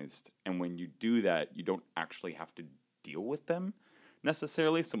weaponized. And when you do that, you don't actually have to deal with them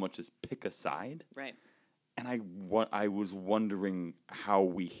necessarily so much as pick a side. Right. And I was wondering how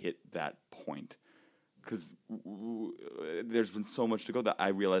we hit that point. Because there's been so much to go that I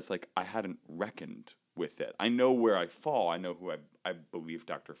realized, like, I hadn't reckoned with it. I know where I fall. I know who I believe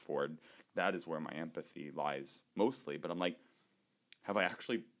Dr. Ford. That is where my empathy lies mostly. But I'm like, have I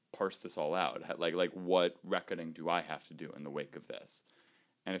actually parsed this all out? Like what reckoning do I have to do in the wake of this?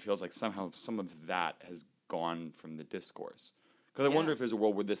 And it feels like somehow some of that has gone from the discourse. Because I wonder if there's a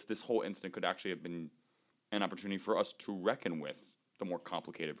world where this whole incident could actually have been an opportunity for us to reckon with the more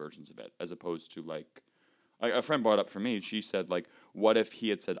complicated versions of it, as opposed to, like, a friend brought up for me, she said, like, what if he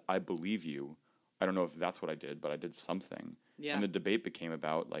had said, I believe you? I don't know if that's what I did, but I did something. Yeah. And the debate became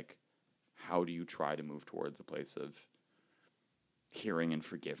about, like, how do you try to move towards a place of hearing and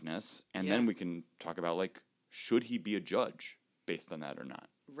forgiveness? And then we can talk about, like, should he be a judge based on that or not?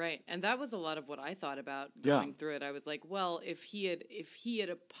 Right. And that was a lot of what I thought about going through it. I was like, well, if he had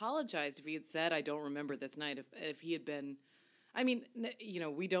apologized, if he had said, I don't remember this night, if he had been, I mean,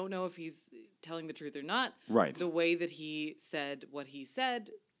 we don't know if he's telling the truth or not. Right. The way that he said what he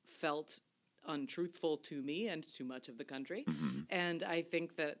said felt untruthful to me and to much of the country. And I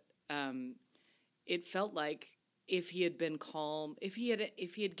think that it felt like if he had been calm, if he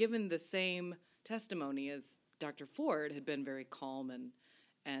had given the same testimony as Dr. Ford had been very calm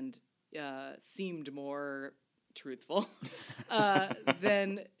and seemed more truthful,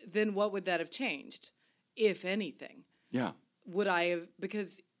 then what would that have changed, if anything? Yeah. Would I have?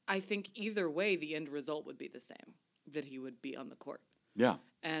 Because I think either way, the end result would be the same, that he would be on the court. Yeah.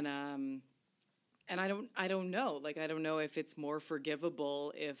 And I don't know. Like, I don't know if it's more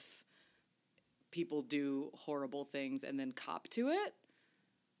forgivable if people do horrible things and then cop to it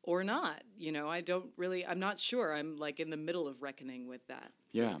or not. I'm not sure. I'm, like, in the middle of reckoning with that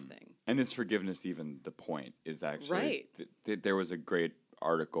sort of thing. And is forgiveness even the point? Is actually Right. There was a great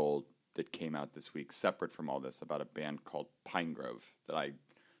article that came out this week, separate from all this, about a band called Pinegrove that I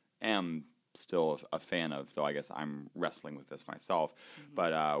am still a fan of, though I guess I'm wrestling with this myself.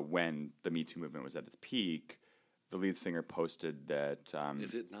 But when the Me Too movement was at its peak, the lead singer posted that...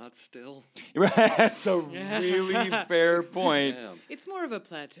 Is it not still? That's a really fair point. Damn. It's more of a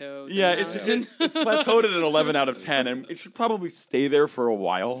plateau. Yeah, than it's mountain. plateaued at an 11 out of 10, and it should probably stay there for a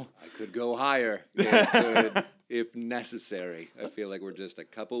while. I could go higher. It could, if necessary. I feel like we're just a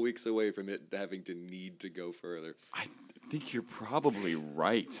couple weeks away from it having to need to go further. I think you're probably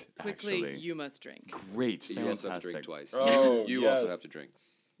right, Quickly, actually. you must drink. Great, You fantastic. also have to drink twice. Oh, you yeah. also have to drink.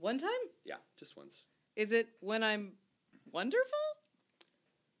 One time? Yeah, just once. Is it when I'm wonderful?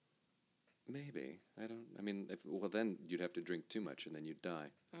 Maybe. Then you'd have to drink too much and then you'd die.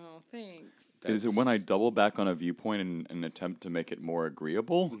 Oh, thanks. Is it when I double back on a viewpoint in an attempt to make it more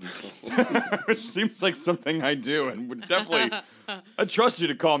agreeable? Which seems like something I do, and would definitely... I trust you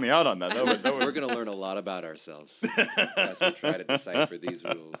to call me out on that. We're going to learn a lot about ourselves as we try to decipher these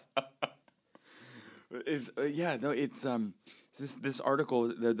rules. This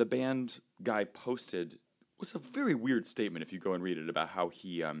article the band guy posted was a very weird statement if you go and read it about how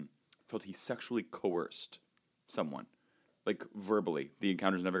he felt he sexually coerced someone, like verbally. The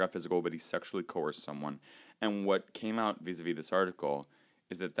encounters never got physical, but he sexually coerced someone. And what came out vis-a-vis this article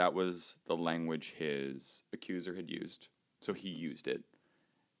is that was the language his accuser had used, so he used it.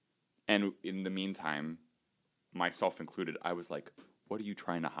 And in the meantime, myself included, I was like, what are you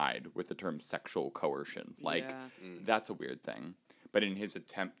trying to hide with the term sexual coercion? Like, that's a weird thing. But in his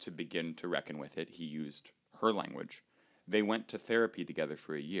attempt to begin to reckon with it, he used her language. They went to therapy together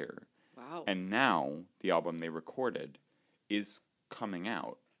for a year. Wow. And now, the album they recorded is coming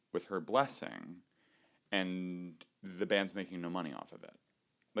out with her blessing, and the band's making no money off of it.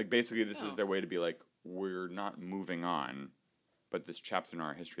 Like, basically, this is their way to be like, we're not moving on, but this chapter in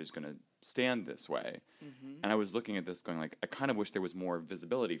our history is going to stand this way. And I was looking at this going like, I kind of wish there was more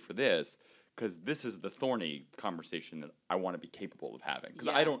visibility for this, because this is the thorny conversation that I want to be capable of having. Because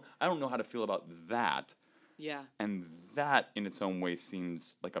I don't know how to feel about that. Yeah. And that, in its own way,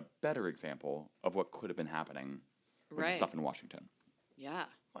 seems like a better example of what could have been happening with the Right. stuff in Washington. Yeah.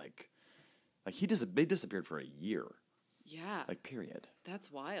 Like they disappeared for a year. Yeah. Like, period.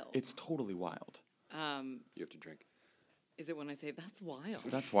 That's wild. It's totally wild. You have to drink. Is it when I say that's wild?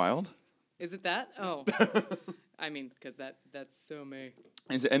 That's wild. Is it that? Oh. I mean, because that's so me.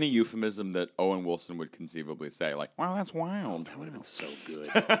 Is there any euphemism that Owen Wilson would conceivably say? Like, wow, that's wild. That would have been so good.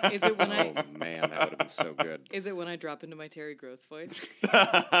 Is it when Oh man, that would have been so good. Is it when I drop into my Terry Gross voice? But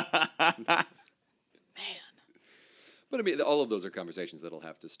I mean, all of those are conversations that'll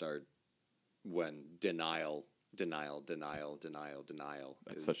have to start when denial That's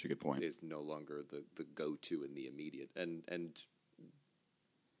such a good point. Is no longer the go-to in the immediate. And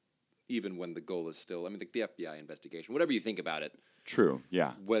even when the goal is still, I mean, the FBI investigation, whatever you think about it, True,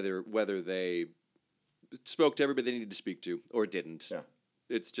 yeah. whether they spoke to everybody they needed to speak to or didn't. Yeah.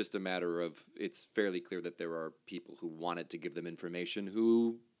 It's just a matter of, it's fairly clear that there are people who wanted to give them information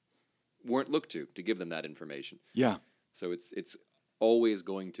who weren't looked to give them that information. Yeah. So it's always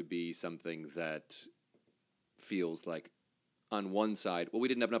going to be something that feels like, on one side, well, we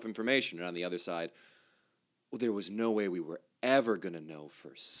didn't have enough information, and on the other side, well, there was no way we were ever going to know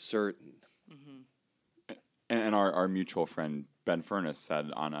for certain. And our mutual friend Ben Furness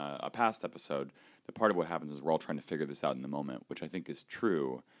said on a past episode that part of what happens is we're all trying to figure this out in the moment, which I think is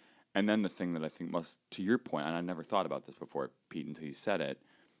true. And then the thing that I think must, to your point, and I never thought about this before, Pete, until you said it,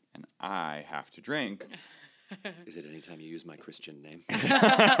 and I have to drink. Is it any time you use my Christian name?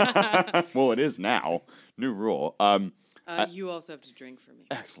 Well, it is now. New rule. You also have to drink for me.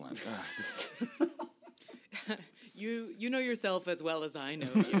 Excellent. You know yourself as well as I know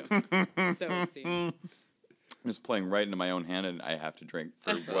you. So it seems. I'm just playing right into my own hand, and I have to drink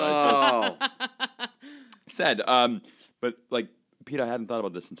for what Oh, I said. But, like, Pete, I hadn't thought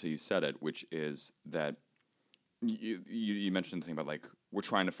about this until you said it, which is that you mentioned the thing about, like, we're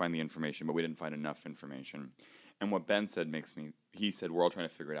trying to find the information, but we didn't find enough information. And what Ben said he said, we're all trying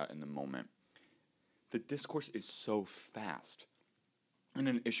to figure it out in the moment. The discourse is so fast in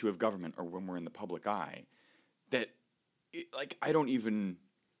an issue of government or when we're in the public eye that,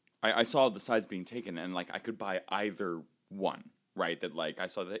 I saw the sides being taken, and, like, I could buy either one, right? That, like, I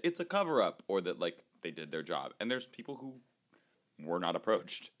saw that it's a cover-up, or that, like, they did their job. And there's people who were not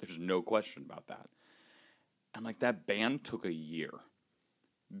approached. There's no question about that. I'm like, that ban took a year.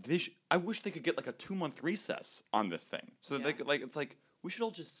 I wish they could get, like, a 2-month recess on this thing. So that they could, like, it's like, we should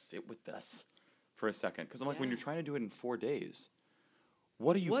all just sit with this for a second. Because I'm like, when you're trying to do it in 4 days,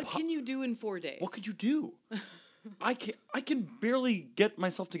 what Can you do in 4 days? What could you do? I can barely get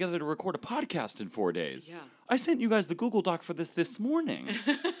myself together to record a podcast in 4 days. Yeah. I sent you guys the Google Doc for this morning.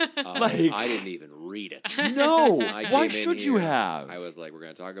 I didn't even read it. No, I why came in should you here, have? I was like, we're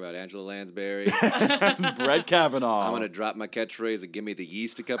going to talk about Angela Lansbury. Brett Kavanaugh. I'm going to drop my catchphrase and give me the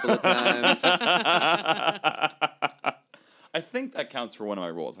yeast a couple of times. I think that counts for one of my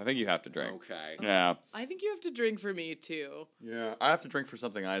rules. I think you have to drink. Okay. Yeah. I think you have to drink for me too. Yeah. I have to drink for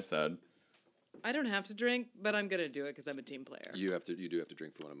something I said. I don't have to drink, but I'm gonna do it because I'm a team player. You do have to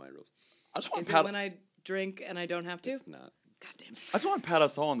drink for one of my rules. I just want Is to pat, it when I drink and I don't have to? It's not. God damn it. I just want to pat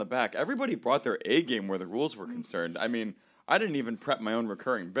us all on the back. Everybody brought their A game where the rules were concerned. I mean, I didn't even prep my own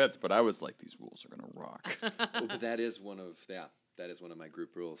recurring bits, but I was like, these rules are gonna rock. Well, but that is one of my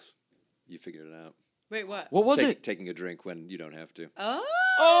group rules. You figured it out. Wait, what? What was it? Taking a drink when you don't have to. Oh!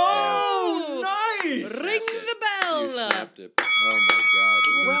 Oh, nice! Ring the bell! You snapped it. Oh my god.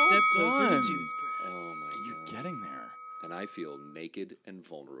 Well Step closer done. to juice press. Oh my You're god. getting there. And I feel naked and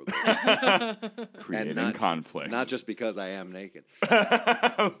vulnerable. Creating not- conflict. Not just because I am naked.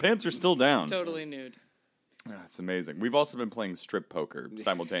 Pants are still down. Totally nude. That's amazing. We've also been playing strip poker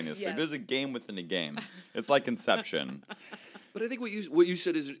simultaneously. Yes. This is a game within a game. It's like Inception. But I think what you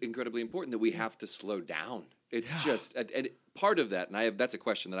said is incredibly important, that we have to slow down. It's just, and part of that, and that's a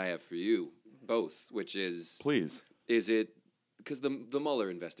question that I have for you both, which is, Please. is it, because the Mueller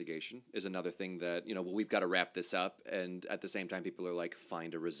investigation is another thing that, we've got to wrap this up, and at the same time people are like,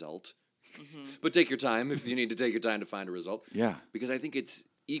 find a result. But take your time if you need to take your time to find a result. Yeah. Because I think it's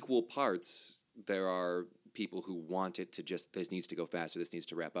equal parts. There are people who want it to just, this needs to go faster, this needs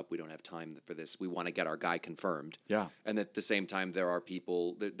to wrap up, we don't have time for this, we want to get our guy confirmed. Yeah. And at the same time, there are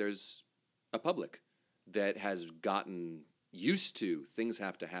people, there's a public that has gotten used to, things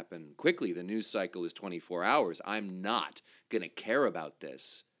have to happen quickly. The news cycle is 24 hours. I'm not going to care about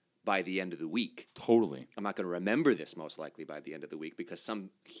this by the end of the week. Totally. I'm not going to remember this most likely by the end of the week because some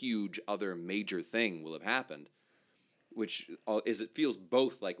huge other major thing will have happened, which is it feels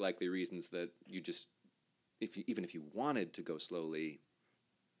both like likely reasons that you just, even if you wanted to go slowly,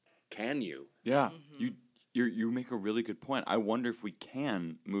 can you? Yeah, you make a really good point. I wonder if we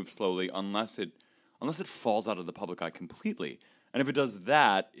can move slowly unless it falls out of the public eye completely. And if it does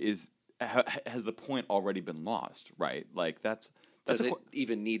that, has the point already been lost? Right? Like that's Does it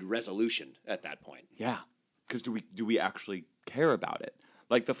even need resolution at that point? Yeah, because do we actually care about it?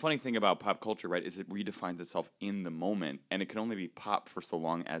 Like the funny thing about pop culture, right, is it redefines itself in the moment, and it can only be pop for so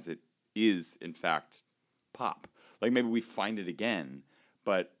long as it is in fact pop. Like maybe we find it again.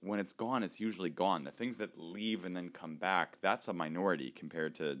 But when it's gone, it's usually gone. The things that leave and then come back, that's a minority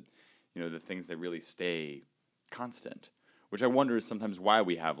compared to, the things that really stay constant. Which I wonder is sometimes why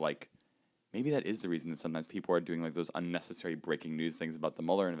we have, maybe that is the reason that sometimes people are doing, those unnecessary breaking news things about the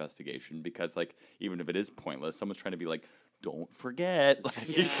Mueller investigation. Because, even if it is pointless, someone's trying to be like, don't forget.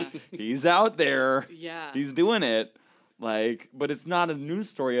 He's out there. Yeah. He's doing it. But it's not a news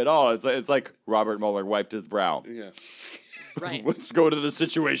story at all. It's like Robert Mueller wiped his brow. Yeah. Right. Let's go to the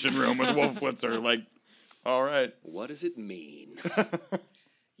Situation Room with Wolf Blitzer. All right. What does it mean?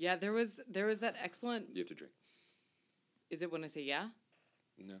 Yeah, there was that excellent. You have to drink. Is it when I say yeah?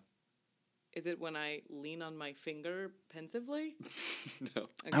 No. Is it when I lean on my finger pensively? No.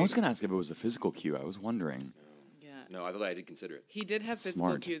 Okay. I was going to ask if it was a physical cue. I was wondering. Yeah. No, I thought I did consider it. He did have physical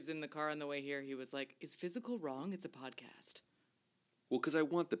Smart. cues in the car on the way here. He was like, "Is physical wrong? It's a podcast." Well, because I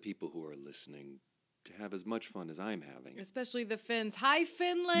want the people who are listening to have as much fun as I'm having. Especially the Finns. Hi,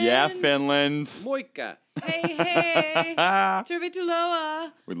 Finland. Yeah, Finland. Moika! Hey, hey.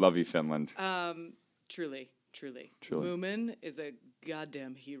 Tervetuloa. We love you, Finland. Truly. Truly. Moomin is a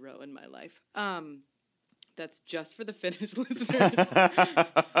goddamn hero in my life. That's just for the Finnish listeners.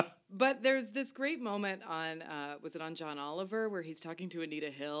 But there's this great moment on, was it on John Oliver, where he's talking to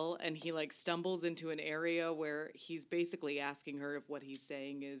Anita Hill, and he stumbles into an area where he's basically asking her if what he's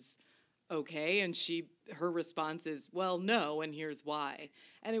saying is okay, and her response is, well, no, and here's why.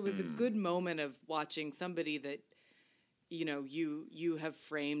 And it was a good moment of watching somebody that you have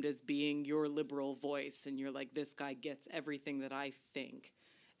framed as being your liberal voice, and you're like, this guy gets everything that I think,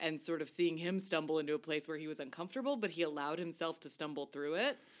 and sort of seeing him stumble into a place where he was uncomfortable, but he allowed himself to stumble through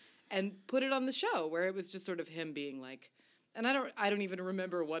it and put it on the show, where it was just sort of him being like, and I don't even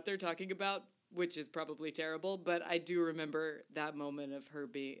remember what they're talking about, which is probably terrible, but I do remember that moment of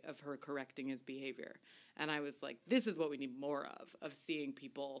her correcting his behavior. And I was like, this is what we need more of seeing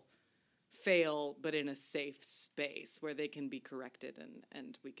people fail, but in a safe space where they can be corrected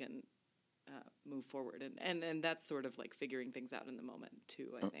and we can move forward. And that's sort of figuring things out in the moment too,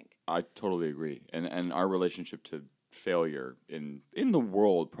 I think. I totally agree. And our relationship to failure in the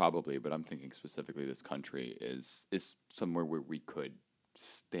world probably, but I'm thinking specifically this country is somewhere where we could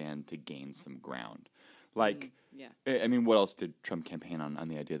stand to gain some ground. Yeah. I mean, what else did Trump campaign on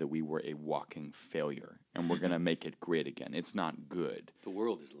the idea that we were a walking failure and we're going to make it great again? It's not good. The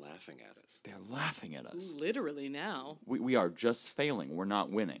world is laughing at us. They're laughing at us. Literally now. We are just failing. We're not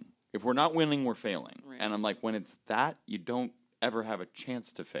winning. If we're not winning, we're failing. Right. And I'm like, when it's that, you don't ever have a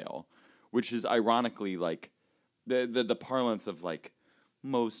chance to fail, which is ironically the parlance of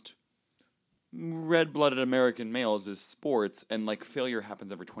most red-blooded American males is sports, and failure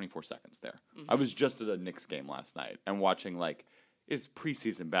happens every 24 seconds there. Mm-hmm. I was just at a Knicks game last night and watching it's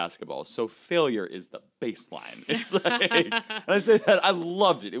preseason basketball, so failure is the baseline. It's and I say that I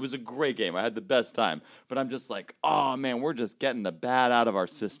loved it. It was a great game. I had the best time. But I'm just oh man, we're just getting the bad out of our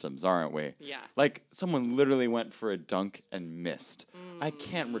systems, aren't we? Yeah. Someone literally went for a dunk and missed. I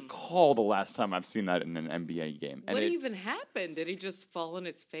can't recall the last time I've seen that in an NBA game. And what even happened? Did he just fall on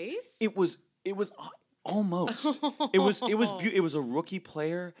his face? It was almost. It was a rookie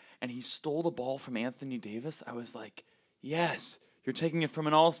player, and he stole the ball from Anthony Davis. I was like, yes, you're taking it from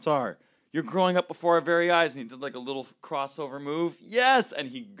an all-star. You're growing up before our very eyes. And he did a little crossover move. Yes, and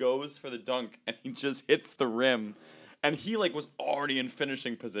he goes for the dunk, and he just hits the rim, and he was already in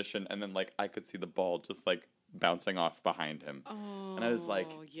finishing position, and then I could see the ball just bouncing off behind him, and I was like,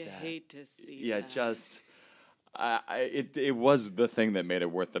 you hate to see. Yeah, that. just. It was the thing that made it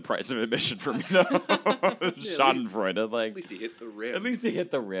worth the price of admission for me, though. Schadenfreude. At least he hit the rim. At least he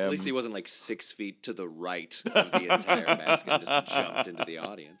hit the rim. At least he wasn't 6 feet to the right of the entire basket, just jumped into the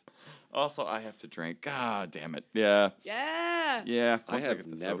audience. Also, I have to drink. God damn it. Yeah. Yeah. Yeah. I have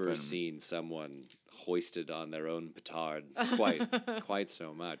never seen someone hoisted on their own petard quite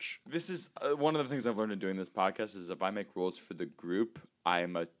so much. This is one of the things I've learned in doing this podcast is if I make rules for the group, I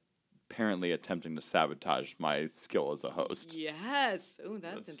am apparently attempting to sabotage my skill as a host. Yes. Oh,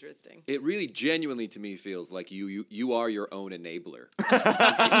 that's interesting. It really genuinely to me feels like you are your own enabler.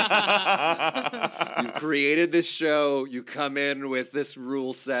 You've created this show. You come in with this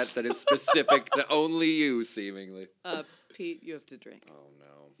rule set that is specific to only you, seemingly. Pete, you have to drink. Oh no.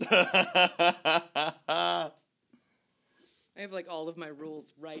 I have like all of my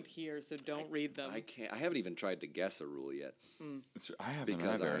rules right here, so don't read them. I can't. I haven't even tried to guess a rule yet I haven't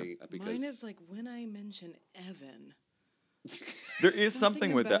because either. Mine is like when I mention Evan. There is something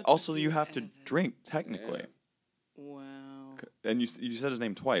something with that. about to Also, you do have to Evan. drink technically, Wow. and you said his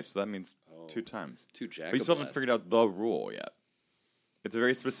name twice, so that means 2 times. two Jack. But you still haven't figured out the rule yet. It's a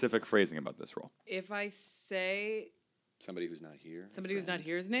very specific phrasing about this rule. If I say Somebody who's not here. Somebody who's not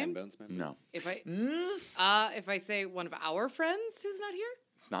here's name? 10 Bones member? No, if I say one of our friends who's not here,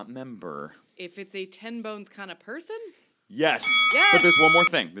 it's not member. if it's a 10 bones kind of person, Yes. Yes! But there's one more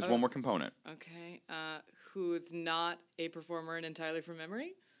thing. There's one more component. okay, who's not a performer and entirely from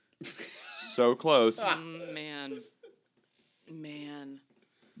memory, So close. man.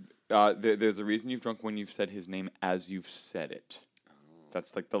 There's a reason you've drunk when you've said his name as you've said it.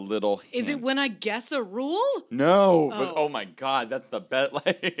 That's like the little hint. Is it when I guess a rule? No, but Oh. oh my god, that's the bet. Like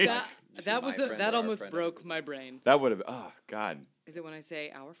That say my friend that or our almost friend, broke obviously. my brain. that would have. Oh god, Is it when I say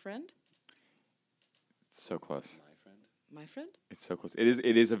our friend, it's so close. My friend. my friend? It's so close. It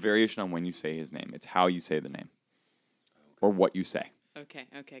is a variation on when you say his name. It's how you say the name, or what you say. Okay,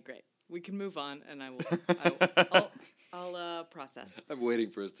 great. We can move on, and I'll process. I'm waiting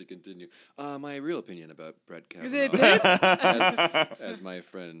for us to continue. My real opinion about Brett Kavanaugh, Is it this? as my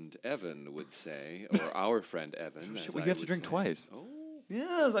friend Evan would say, or our friend Evan. as Well, I you have to would drink say. twice. Oh,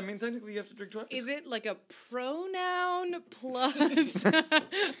 Yes, I mean technically you have to drink twice. Is it like a pronoun plus?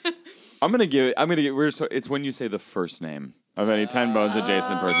 I'm gonna give. It's when you say the first name of any 10 Bones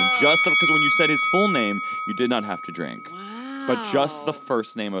adjacent person. Just because when you said his full name, you did not have to drink. Wow. But just the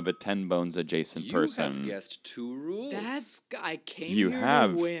first name of a 10 Bones adjacent you person. have guessed 2 rules. I came You here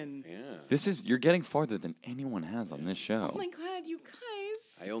have. to win. Yeah. You're getting farther than anyone has on this show. Oh my god, you guys.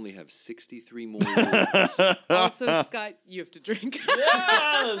 I only have 63 more rules. Also, Scott, you have to drink.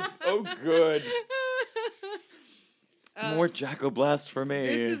 Yes! Oh, good. More Jacko Blast for me.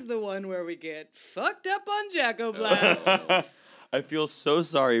 This is the one where we get fucked up on Jacko Blast. I feel so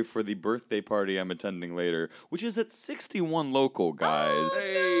sorry for the birthday party I'm attending later, which is at 61 Local, guys.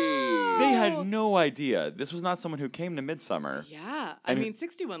 Hey. They had no idea. This was not someone who came to Midsummer. Yeah, I And- mean,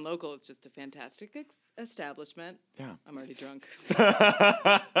 61 Local is just a fantastic establishment. Yeah. I'm already drunk.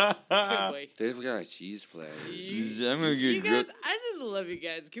 Quickly. They've got a cheese place. I'm gonna You get guys, I just love you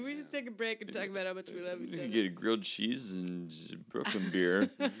guys. Can we just take a break and talk about how much we love each other? get grilled cheese and Brooklyn beer.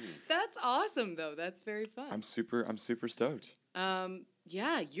 That's awesome, though. That's very fun. I'm super stoked.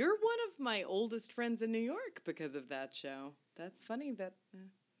 Yeah, you're one of my oldest friends in New York because of that show. That's funny that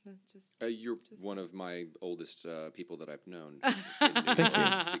just. You're one of my oldest people that I've known in New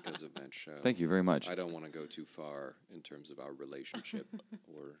York because of that show. Thank you very much. I don't want to go too far in terms of our relationship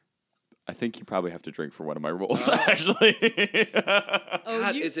or. I think you probably have to drink for one of my rules, actually. Oh,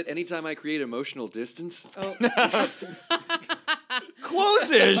 God, you, is it anytime I create emotional distance? oh,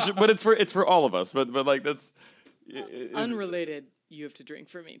 Close-ish, but it's for all of us. But like that's. unrelated. You have to drink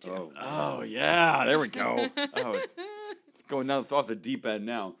for me too. Oh yeah, there we go. Oh, it's going off the deep end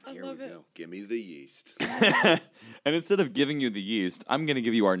now. I Here love we it. go. Give me the yeast. And instead of giving you the yeast, I'm going to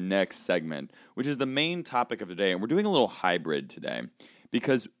give you our next segment, which is the main topic of today. And we're doing a little hybrid today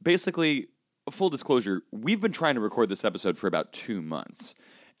because basically, full disclosure, we've been trying to record this episode for about 2 months.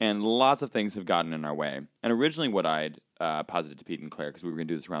 And lots of things have gotten in our way. And originally what I'd posited to Pete and Claire, because we were going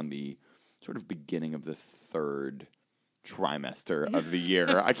to do this around the sort of beginning of the 3rd trimester of the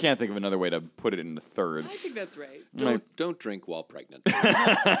year. I can't think of another way to put it into I thirds. think that's right. Don't drink while pregnant.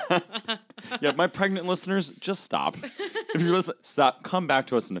 Yeah, my pregnant listeners, just stop. If you're listening, stop. Come back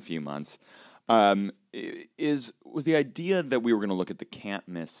to us in a few months. Was the idea that we were going to look at the can't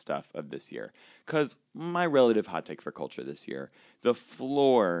miss stuff of this year? Because my relative hot take for culture this year, the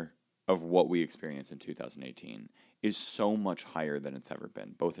floor of what we experienced in 2018 is so much higher than it's ever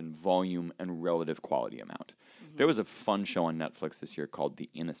been, both in volume and relative quality amount. Mm-hmm. There was a fun show on Netflix this year called The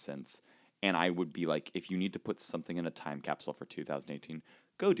Innocents, and I would be like, if you need to put something in a time capsule for 2018,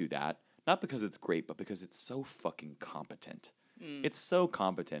 go do that. Not because it's great, but because it's so fucking competent. It's so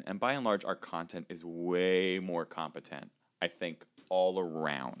competent, and by and large, our content is way more competent, I think, all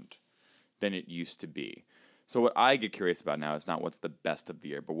around than it used to be. So what I get curious about now is not what's the best of the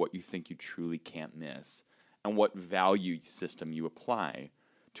year, but what you think you truly can't miss, and what value system you apply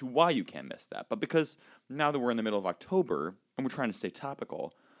to why you can't miss that. But because now that we're in the middle of October and we're trying to stay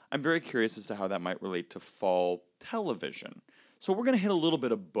topical, I'm very curious as to how that might relate to fall television. So we're going to hit a little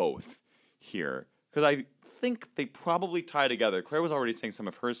bit of both here, because I think they probably tie together. Claire was already saying some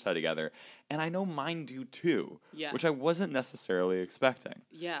of hers tie together, and I know mine do too, which I wasn't necessarily expecting.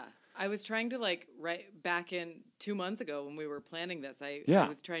 Yeah. I was trying to right back in 2 months ago when we were planning this. I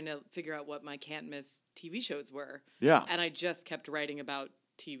was trying to figure out what my can't miss TV shows were. Yeah. And I just kept writing about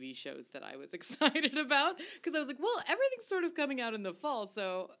TV shows that I was excited about because I was like, well, everything's sort of coming out in the fall,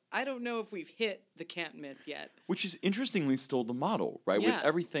 so I don't know if we've hit the can't miss yet. Which is interestingly still the model, right? Yeah. With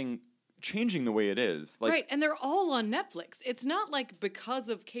everything changing the way it is. Right, and they're all on Netflix. It's not like because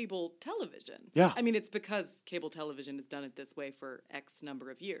of cable television. Yeah. I mean, it's because cable television has done it this way for X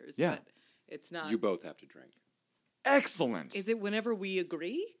number of years. Yeah. But it's not. You both have to drink. Excellent. Is it whenever we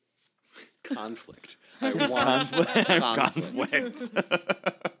agree? Conflict. I want conflict.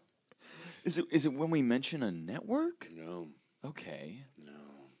 Is it when we mention a network? No. Okay. No.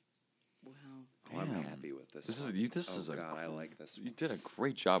 Wow. Oh, I'm Damn. happy with this. This one. is a God, I like this. You did a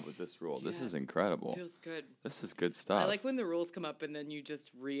great job with this rule. This Yeah. is incredible. Feels good. This is good stuff. I like when the rules come up and then you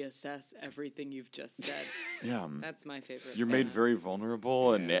just reassess everything you've just said. Yeah. That's my favorite. You're made very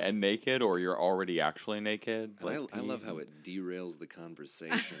vulnerable and naked, or you're already actually naked. And I love how it derails the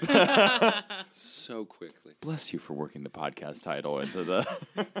conversation so quickly. Bless you for working the podcast title into the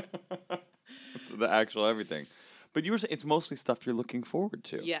into the actual everything. But you were saying it's mostly stuff you're looking forward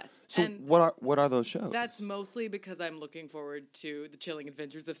to. Yes. So and what are those shows? that's mostly because I'm looking forward to The Chilling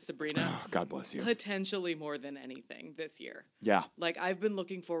Adventures of Sabrina. God bless you. Potentially more than anything this year. Yeah. Like, I've been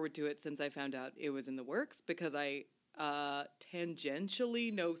looking forward to it since I found out it was in the works because I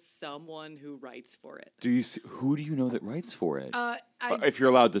tangentially know someone who writes for it. Who do you know that writes for it? If you're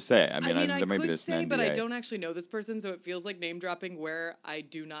allowed to say. I I there may be could just say, an but I NDA. don't actually know this person, so it feels like name dropping where I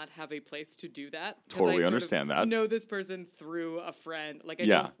do not have a place to do that. 'Cause Totally I sort of understand that. know this person through a friend. Like, I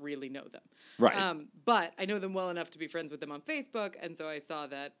Yeah. don't really know them. Right. But I know them well enough to be friends with them on Facebook, and so I saw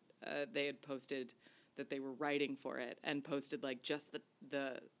that they had posted that they were writing for it and posted, like, just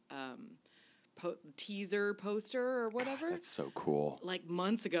the teaser poster or whatever. That's so cool. Like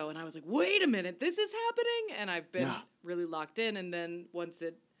months ago, and I was like, wait a minute, this is happening? And I've been Yeah. really locked in, and then once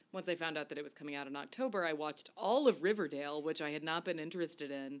I found out that it was coming out in October, I watched all of Riverdale, which I had not been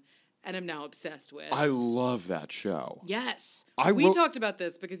interested in, and I'm now obsessed with. I love that show. Yes. I we wrote- talked about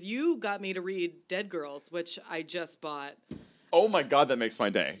this because you got me to read Dead Girls, which I just bought. Oh my God, that makes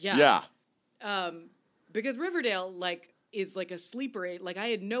my day. Yeah. Because Riverdale, is like a sleeper. Like, I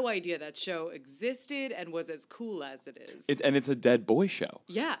had no idea that show existed and was as cool as it is. And it's a dead boy show.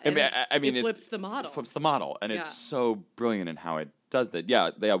 Yeah. I mean, it it's- flips the model. It flips the model, and Yeah. it's so brilliant in how it does that.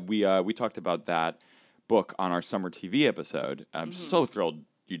 Yeah, we talked about that book on our summer TV episode. I'm so thrilled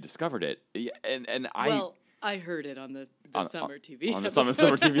you discovered it. Yeah, and I heard it on the summer TV on the episode.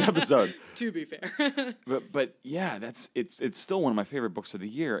 summer TV episode. To be fair. But yeah, it's still one of my favorite books of the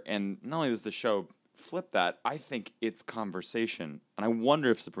year. And not only does the show flip that, I think it's conversation, and I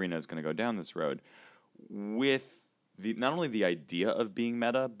wonder if Sabrina is going to go down this road with not only the idea of being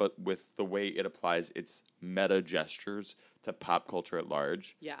meta, but with the way it applies its meta gestures to pop culture at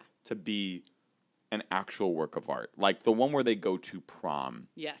large. Yeah. To be an actual work of art, like the one where they go to prom.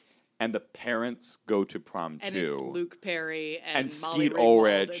 Yes. And the parents go to prom And too. it's Luke Perry and And Molly Skeet Ringwald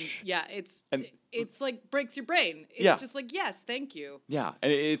Ulrich. and- yeah, it's like breaks your brain. It's Yeah. just like, yes, thank you. Yeah,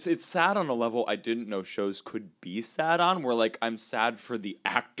 and it's sad on a level I didn't know shows could be sad on, where like I'm sad for the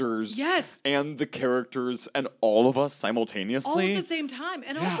actors Yes. and the characters and all of us simultaneously. All at the same time.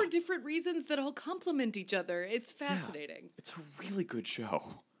 And all Yeah. for different reasons that all complement each other. It's fascinating. It's a really good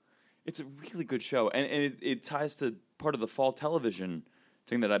show. It's a really good show. And it ties to part of the fall television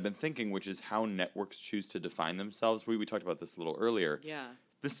thing that I've been thinking, which is how networks choose to define themselves. We talked about this a little earlier. Yeah.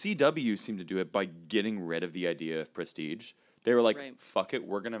 The CW seemed to do it by getting rid of the idea of prestige. They were like, Right. fuck it,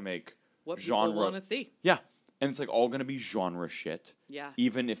 we're going to make What genre. people want to see. Yeah. And it's like all going to be genre shit. Yeah.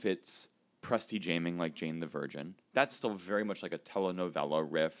 Even if it's prestige aiming like Jane the Virgin. That's still very much like a telenovela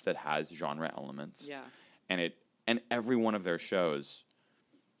riff that has genre elements. Yeah. And every one of their shows,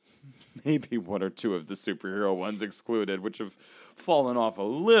 maybe one or two of the superhero ones excluded, which have fallen off a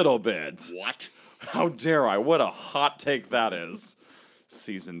little bit. What? How dare I? What a hot take that is.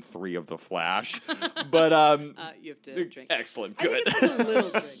 Season 3 of The Flash. But You have to drink. excellent, I think good. it's a little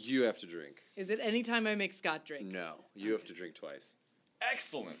drink. You have to drink. Is it anytime I make Scott drink? No, you have to drink twice.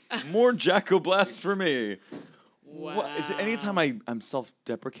 Excellent. More Jacko Blast for me. What, is it anytime I'm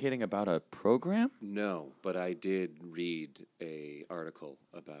self-deprecating about a program? No, but I did read a article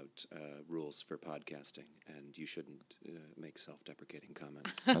about rules for podcasting, and you shouldn't make self-deprecating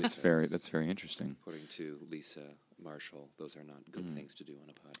comments. That's very interesting. According to Lisa Marshall, those are not good things to do on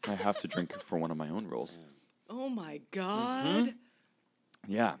a podcast. I have to drink for one of my own rules. Oh my God.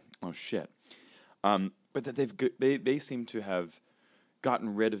 Yeah. Oh shit. But that they seem to have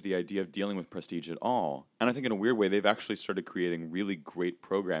gotten rid of the idea of dealing with prestige at all. And I think in a weird way, they've actually started creating really great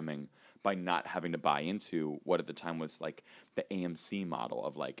programming by not having to buy into what at the time was like the AMC model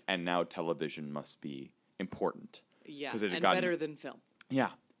of like, and now television must be important. Yeah, 'Cause it had and gotten- better than film. Yeah.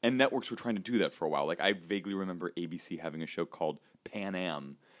 And networks were trying to do that for a while. Like I vaguely remember ABC having a show called Pan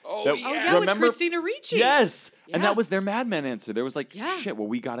Am. Oh, that- yeah. Oh, yeah, remember? with Christina Ricci. Yes. And Yeah. that was their Mad Men answer. There was like, Yeah. shit, well,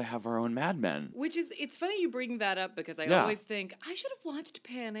 we got to have our own Mad Men. Which is, it's funny you bring that up because I Yeah. always think I should have watched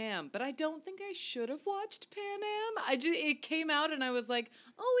Pan Am, but I don't think I should have watched Pan Am. It came out and I was like,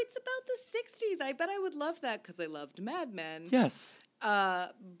 oh, it's about the 60s. I bet I would love that because I loved Mad Men. Yes.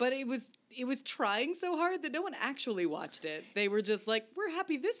 But it was trying so hard that no one actually watched it. They were just like, we're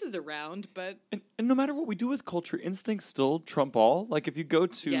happy this is around, but And no matter what we do with culture, instincts still trump all. Like if you go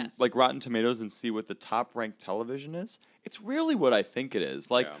to Yes. like Rotten Tomatoes and see what the top ranked television is, it's really what I think it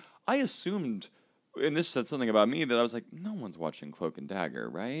is. Like Yeah. I assumed, and this said something about me that I was like, no one's watching Cloak and Dagger,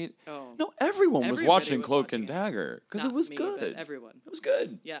 right? Oh. No, everyone was Everybody watching was Cloak watching and it. Dagger because it Not was me, but good. everyone. It was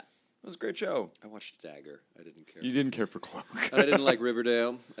good. Yeah. It was a great show. I watched Dagger. I didn't care. You didn't care for Cloak. I didn't like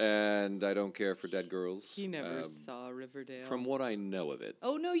Riverdale, and I don't care for Dead Girls. He never saw Riverdale. From what I know of it,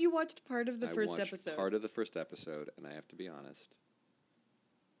 Oh no, you watched part of the I first watched episode. part of the first episode, and I have to be honest,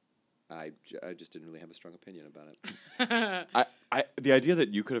 I just didn't really have a strong opinion about it. The idea that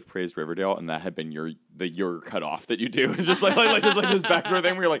you could have praised Riverdale and that had been your cut off that you do, just like this backdoor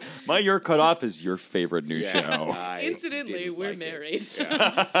thing where you're like, my your cut off is your favorite new show. I Incidentally, didn't we're like it. married.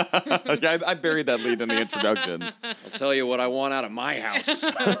 Yeah, I buried that lead in the introductions. I'll tell you what I want out of my house.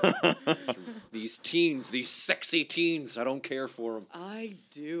 These teens, these sexy teens, I don't care for them. I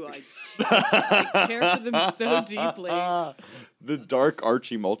do. I care for them so deeply. The dark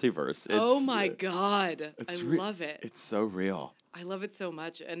Archie multiverse. Oh my God. I it's love it. It's so real. I love it so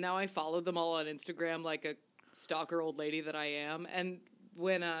much. And now I follow them all on Instagram like a stalker old lady that I am. And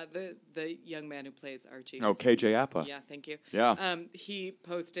when the young man who plays Archie. Oh, KJ Appa. Yeah, thank you. Yeah. He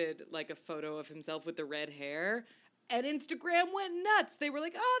posted like a photo of himself with the red hair. And Instagram went nuts. They were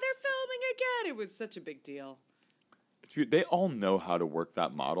like, oh, they're filming again. It was such a big deal. They all know how to work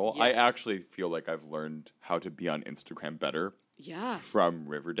that model. I Yes. actually feel like I've learned how to be on Instagram better Yeah. from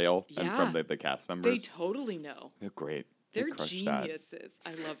Riverdale and Yeah. from the cast members. They totally know. They're great. They They're crush that. geniuses.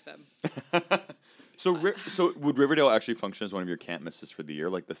 I love them. So would Riverdale actually function as one of your can't misses for the year,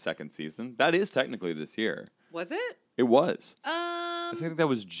 like the second season? That is technically this year. Was it? It was. I think that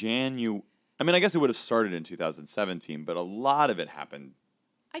was I mean, I guess it would have started in 2017, but a lot of it happened.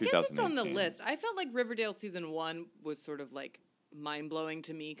 I guess it's on the 2018. list. I felt like Riverdale season 1 was sort of like mind blowing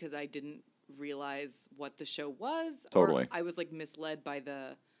to me because I didn't realize what the show was. Totally. Or I was like misled by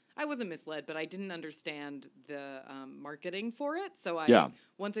I wasn't misled, but I didn't understand the marketing for it. So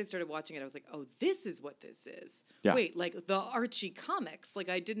once I started watching it, I was like, oh, this is what this is. Yeah. Wait, like the Archie comics. Like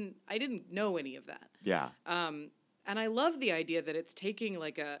I didn't know any of that. Yeah. And I love the idea that it's taking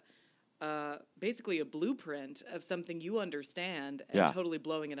like basically a blueprint of something you understand and Yeah. totally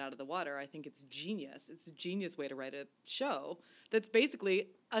blowing it out of the water. I think it's genius. It's a genius way to write a show that's basically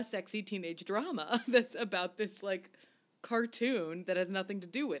a sexy teenage drama that's about this like cartoon that has nothing to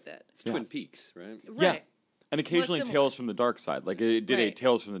do with it. It's Twin Peaks, right? Yeah. Right. And occasionally similar. Tales from the Dark Side. Like it did a Right.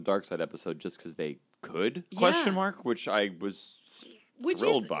 Tales from the Dark Side episode just because they could, Yeah. which I was Which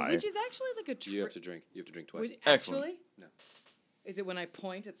thrilled is by. which is actually like a You have to drink. You have to drink twice. Excellent. actually? No. Is it when I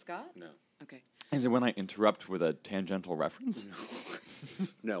point at Scott? No. Okay. Is it when I interrupt with a tangential reference?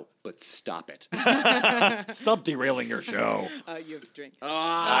 No, but stop it. Stop derailing your show. You have to drink.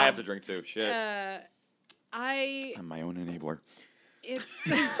 I have to drink too. Shit. I'm my own enabler. It's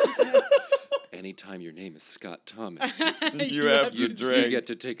Anytime your name is Scott Thomas, You have to you drink. get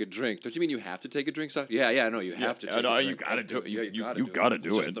to take a drink. Don't you mean you have to take a drink, Scott? Yeah, no, you have to take no, a you drink. gotta do it. Yeah, You gotta It's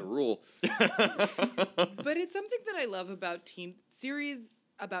do just it. the rule. But it's something that I love about series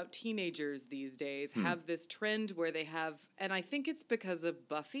about teenagers these days have this trend where they have, and I think it's because of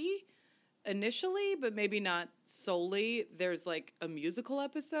Buffy initially, but maybe not solely. There's like a musical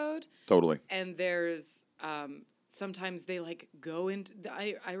episode, Totally. and there's sometimes they like go into.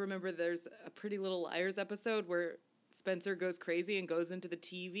 I remember there's a Pretty Little Liars episode where Spencer goes crazy and goes into the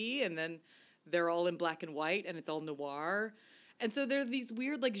TV, and then they're all in black and white, and it's all noir. And so there are these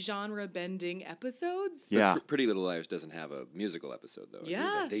weird like genre bending episodes. Yeah. Pretty Little Liars doesn't have a musical episode though.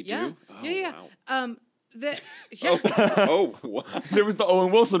 Yeah, They yeah, do. Oh, yeah. Wow. That yeah. Oh, wow. There was the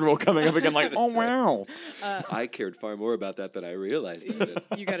Owen Wilson rule coming up again. Like, oh wow. I cared far more about that than I realized I did.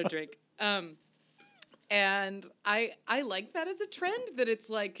 You got to drink. And I like that as a trend that it's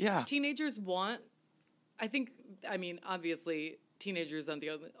like Yeah. teenagers want. I mean, obviously, teenagers aren't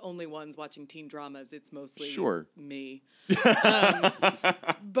the only ones watching teen dramas. It's mostly Sure. me.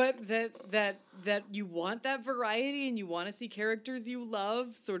 But that you want that variety and you want to see characters you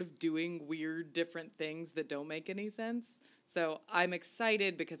love sort of doing weird, different things that don't make any sense. So I'm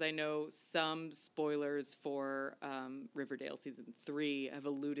excited because I know some spoilers for Riverdale season 3 have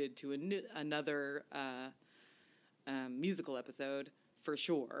alluded to another musical episode for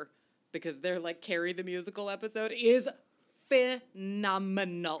sure, because they're like Carrie the musical episode is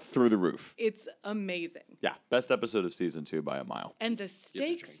phenomenal. Through the roof. It's amazing. Yeah. Best episode of season 2 by a mile. And the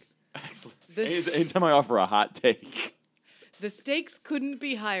stakes, Excellent. The- Anytime I offer a hot take. the stakes couldn't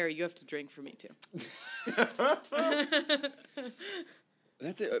be higher. You have to drink for me too.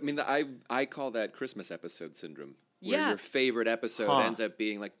 That's it. I mean, I call that Christmas episode syndrome. Where Yeah. your favorite episode Huh. ends up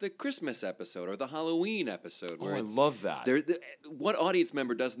being like the Christmas episode or the Halloween episode. Oh, Where I it's, love that. what audience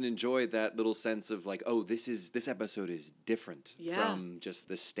member doesn't enjoy that little sense of like, oh, this episode is different Yeah. from just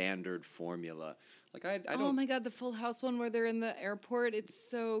the standard formula. Like I don't. Oh my god, the Full House one where they're in the airport. It's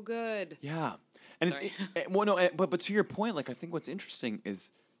so good. Yeah, and Sorry. but to your point, like I think what's interesting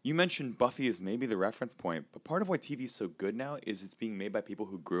is you mentioned Buffy as maybe the reference point, but part of why TV is so good now is it's being made by people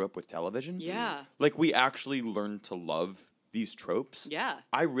who grew up with television. Yeah. Like we actually learned to love these tropes. Yeah.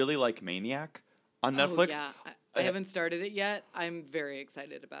 I really like Maniac on Netflix. Oh, yeah. I haven't started it yet. I'm very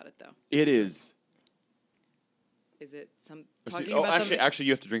excited about it though. It is. Is it Actually,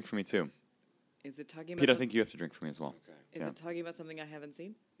 you have to drink for me too. Is it talking about Pete, I think you have to drink for me as well. Okay. Is yeah. it talking about something I haven't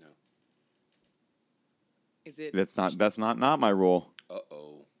seen? No. Is it That's not my rule.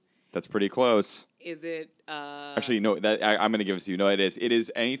 Uh-oh. That's pretty close. is it Actually, no. I'm going to give it to you. No, it is. It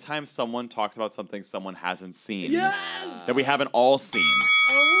is anytime someone talks about something someone hasn't seen. Yes! That we haven't all seen.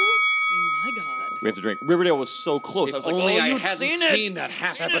 Oh my god. We have to drink. Riverdale was so close. If I was like, only oh, I you'd hadn't seen it. seen that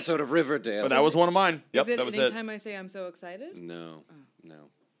half episode of Riverdale. But that was one of mine. Yep, Is it that was it. anytime I say I'm so excited? No.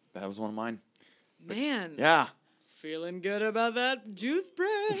 That was one of mine. Man. Yeah. Feeling good about that juice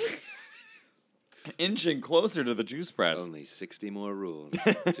press. Inching closer to the juice press. Only 60 more rules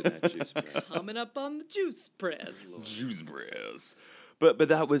to that juice press. Coming up on the juice press. Juice press. But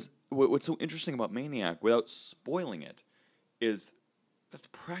that was what's so interesting about Maniac, without spoiling it, is that's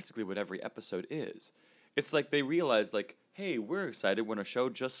practically what every episode is. It's like they realize, like, hey, we're excited when a show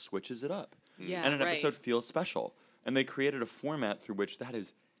just switches it up. Yeah, And an right. episode feels special. And they created a format through which that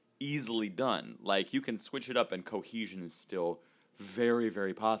is easily done. Like, you can switch it up and cohesion is still very,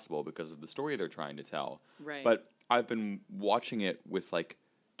 very possible because of the story they're trying to tell. Right. But I've been watching it with, like,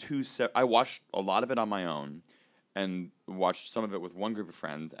 I watched a lot of it on my own and watched some of it with one group of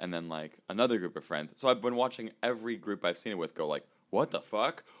friends and then, like, another group of friends. So I've been watching every group I've seen it with go, like, what the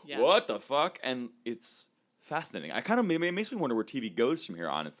fuck? Yeah. What the fuck? And it's fascinating. It makes me wonder where TV goes from here,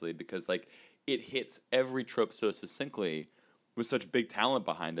 honestly, because, like, it hits every trope so succinctly with such big talent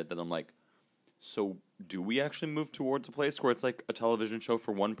behind it that I'm like, so do we actually move towards a place where it's like a television show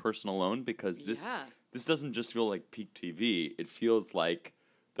for one person alone? Because this doesn't just feel like peak TV. It feels like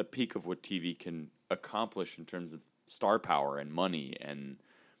the peak of what TV can accomplish in terms of star power and money and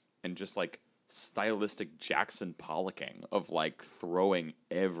just like stylistic Jackson Pollocking of like throwing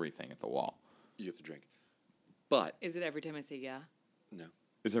everything at the wall. You have to drink. But Is it every time I say yeah? no.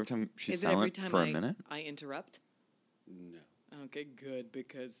 Is every time she's Is it every silent time for a minute? I interrupt? No. Okay, good,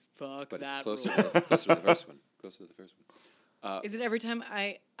 because fuck But that it's closer rule. closer to the first one. Closer to the first one. Is it every time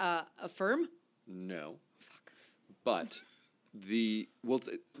I affirm? No. Fuck. But the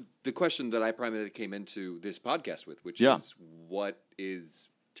question that I primarily came into this podcast with, which Yeah. is what is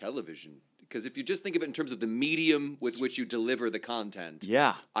television? Because if you just think of it in terms of the medium with which you deliver the content,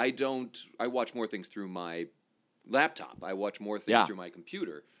 Yeah. I watch more things through my laptop. I watch more things Yeah. through my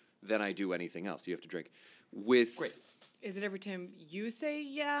computer than I do anything else. You have to drink. With Great. Is it every time you say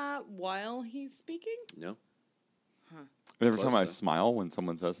yeah while he's speaking? No. Every time I Close, smile when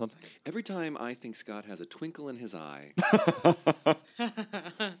someone says something. Every time I think Scott has a twinkle in his eye,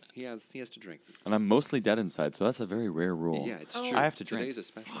 he has to drink. And I'm mostly dead inside, so that's a very rare rule. Yeah, it's Oh. true. I have to drink. Today's a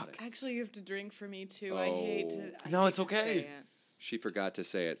special day. Actually, you have to drink for me too. I hate to. I No, hate it's to okay. say it. She forgot to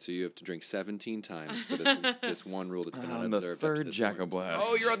say it, so you have to drink 17 times for this one rule that's been On the unobserved. third Jack of Blast.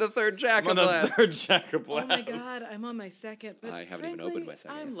 Oh, you're on the third Jack I'm of on the Blast. third Jack of Oh Blast. my God, I'm on my second. But I haven't even frankly, opened my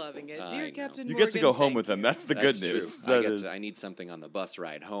second I'm yet. loving it. I Dear know. Captain You Morgan, get to go home thank with them. you. That's the That's good true. news. I need something on the bus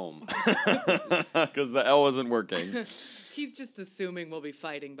ride home. Because the L isn't working. He's just assuming we'll be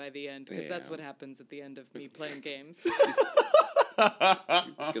fighting by the end, because that's Yeah. what happens at the end of me playing games.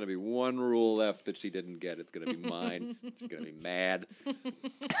 It's gonna be one rule left that she didn't get. It's gonna be mine. She's gonna be mad.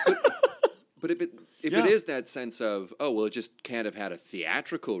 But if it Yeah. is that sense of, oh well, it just can't have had a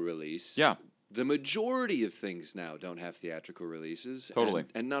theatrical release. Yeah. The majority of things now don't have theatrical releases. Totally.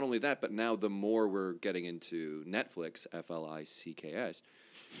 And not only that, but now the more we're getting into Netflix, FLICKS,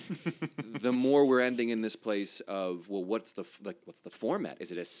 the more we're ending in this place of, well, what's the format?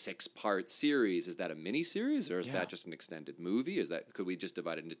 Is it a 6-part series? Is that a mini series, or is Yeah. that just an extended movie? Could we just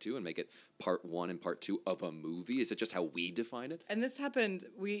divide it into 2 and make it part 1 and part 2 of a movie? Is it just how we define it? And this happened.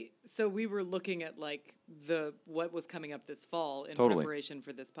 We were looking at like what was coming up this fall in Totally. preparation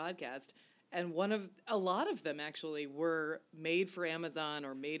for this podcast, and a lot of them actually were made for Amazon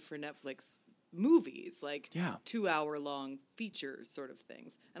or made for Netflix movies, like Yeah. 2-hour-long features sort of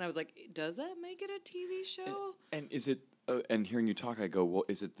things. And I was like, does that make it a TV show? And is it? And hearing you talk, I go, well,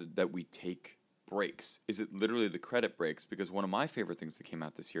 is it that we take breaks? Is it literally the credit breaks? Because one of my favorite things that came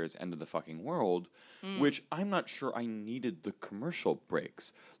out this year is End of the Fucking World, which I'm not sure I needed the commercial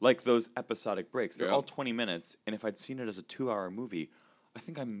breaks, like those episodic breaks. They're Yeah. all 20 minutes, and if I'd seen it as a 2-hour movie, I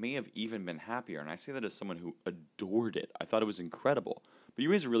think I may have even been happier. And I say that as someone who adored it. I thought it was incredible. But you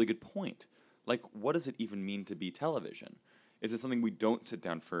raise a really good point. Like, what does it even mean to be television? Is it something we don't sit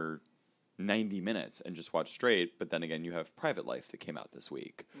down for 90 minutes and just watch straight? But then again, you have Private Life that came out this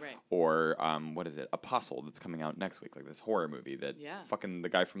week. Right. Or, what is it? Apostle that's coming out next week, like this horror movie that Yeah. fucking the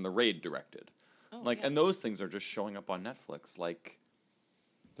guy from The Raid directed. Oh, Like, yeah. and those things are just showing up on Netflix like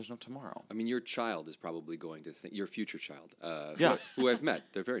there's no tomorrow. I mean, your child is probably going to think, your future child, Yeah. who I've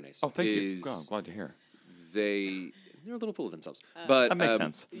met, they're very nice. Oh, thank you. is Oh, I'm glad to hear. They're a little full of themselves. But That makes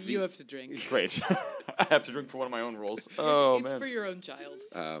sense. You have to drink. Great. I have to drink for one of my own rules. Oh, It's man. for your own child.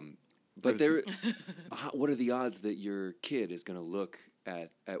 But what are the odds that your kid is going to look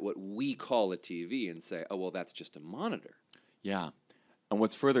at what we call a TV and say, oh, well, that's just a monitor? Yeah. And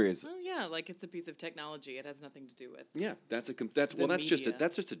what's further is Well, yeah, like it's a piece of technology. It has nothing to do with. Yeah, that's media.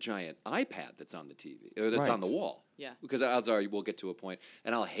 just a giant iPad that's on the TV or that's on Right. the wall. Yeah. Because odds are we'll get to a point,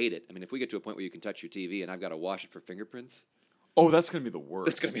 and I'll hate it. I mean, if we get to a point where you can touch your TV and I've got to wash it for fingerprints, oh, that's gonna be the worst.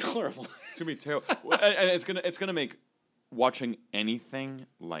 that's going to be horrible. It's gonna be terrible, and it's gonna make watching anything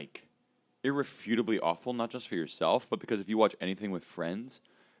like irrefutably awful, not just for yourself, but because if you watch anything with friends,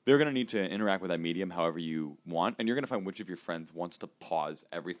 they're gonna need to interact with that medium however you want, and you're gonna find which of your friends wants to pause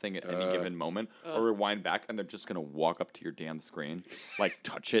everything at any given moment or rewind back, and they're just gonna walk up to your damn screen, like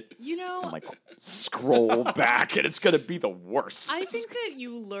touch it, You know, and like scroll back, and it's gonna be the worst. I think that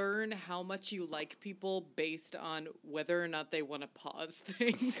you learn how much you like people based on whether or not they want to pause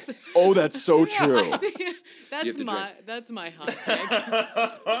things. Oh, that's so true. that's have to my hot take.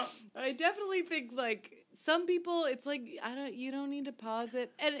 I definitely think like some people, it's like you don't need to pause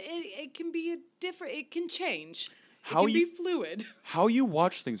it, and it can be it can change. How it can you- be fluid. How you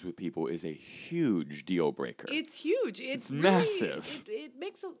watch things with people is a huge deal breaker. It's huge. It's really, massive. It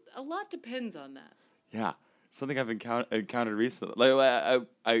makes a lot depends on that. Yeah, something I've encountered recently. Like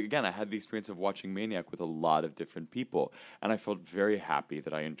I had the experience of watching Maniac with a lot of different people, and I felt very happy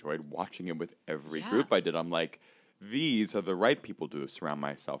that I enjoyed watching it with every Yeah. group I did. I'm like, these are the right people to surround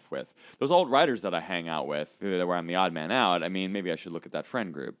myself with. Those old writers that I hang out with, where I'm the odd man out. I mean, maybe I should look at that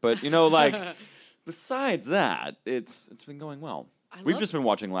friend group. But like, besides that, it's been going well. We've just been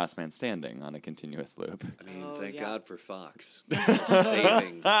watching Last Man Standing on a continuous loop. I mean, Oh, thank yeah. God for Fox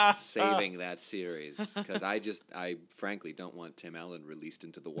saving that series, because I frankly don't want Tim Allen released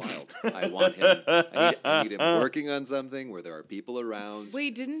into the wild. I want him. I need him working on something where there are people around.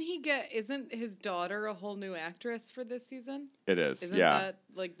 Wait, isn't his daughter a whole new actress for this season? It is, Isn't yeah. that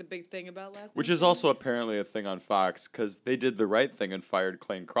like the big thing about Last Which Man is Standing? also apparently a thing on Fox because they did the right thing and fired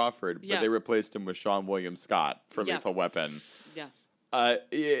Clayne Crawford, but Yeah. they replaced him with Sean William Scott for Yeah. Lethal Weapon. Yeah.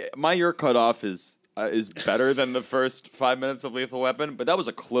 Yeah, my ear cut off is better than the first 5 minutes of Lethal Weapon, but that was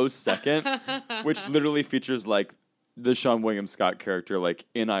a close second, which literally features like the Sean William Scott character like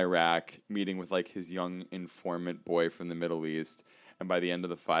in Iraq meeting with like his young informant boy from the Middle East. And by the end of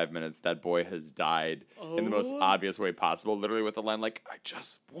the 5 minutes, that boy has died in the most Oh. obvious way possible. Literally with the line like, "I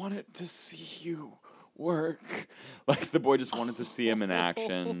just wanted to see you work." Like the boy just wanted to see him in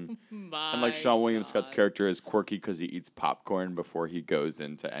action. And like Sean William Scott's character is quirky because he eats popcorn before he goes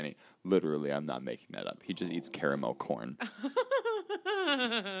into any. Literally, I'm not making that up. He just eats caramel corn.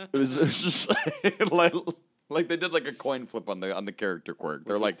 It was just like they did like a coin flip on the character quirk.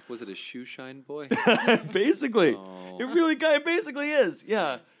 They're like, was it a shoe shine boy? basically, Oh. it basically is.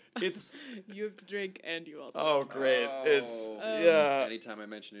 Yeah, it's. You have to drink, and you also. Oh, great! It's yeah. Anytime I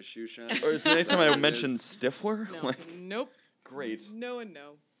mention a shoe shine, Or is the next time I It mention is. Stifler? No. Like, Nope. great. No and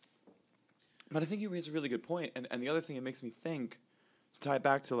no. But I think you raise a really good point, and the other thing it makes me think, to tie it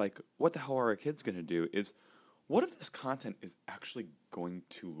back to like, what the hell are our kids gonna do? Is what if this content is actually going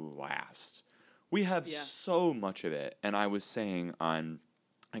to last? We have Yeah. so much of it, and I was saying on,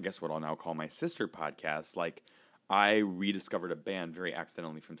 I guess what I'll now call my sister podcast, like I rediscovered a band very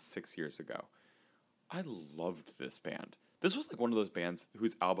accidentally from 6 years ago. I loved this band. This was like one of those bands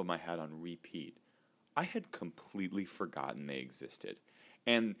whose album I had on repeat. I had completely forgotten they existed.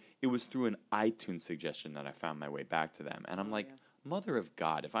 And it was through an iTunes suggestion that I found my way back to them. And I'm like, yeah. mother of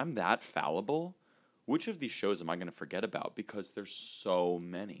God, if I'm that fallible, which of these shows am I going to forget about? Because there's so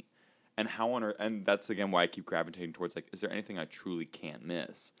many. And how on earth, and that's again why I keep gravitating towards like, is there anything I truly can't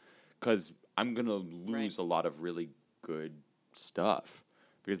miss? Because I'm going to lose a lot of really good stuff.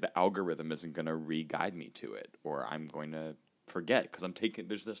 Because the algorithm isn't going to re-guide me to it. Or I'm going to forget because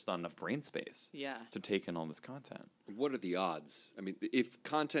there's just not enough brain space Yeah. to take in all this content. what are the odds? I mean, if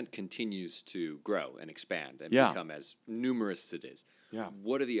content continues to grow and expand and Yeah. become as numerous as it is, Yeah.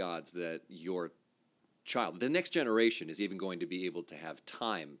 what are the odds that your child, the next generation, is even going to be able to have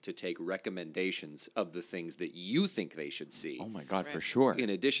time to take recommendations of the things that you think they should see? Oh my God, for Right. sure. In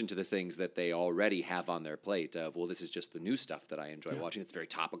addition to the things that they already have on their plate of, well, this is just the new stuff that I enjoy watching. It's very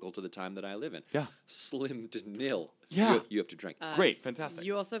topical to the time that I live in. Yeah. Slim to nil. Yeah. You have to drink. Great, fantastic.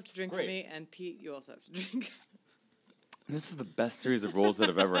 You also have to drink Great. for me, and Pete, you also have to drink. This is the best series of roles that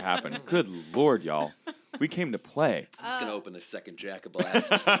have ever happened. Good Lord, y'all. We came to play. I'm just going to open the second Jack of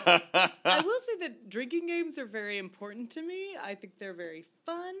Blast. I will say that drinking games are very important to me. I think they're very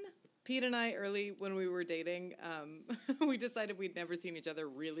fun. Pete and I, early when we were dating, we decided we'd never seen each other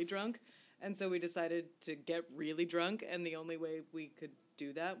really drunk. And so we decided to get really drunk. And the only way we could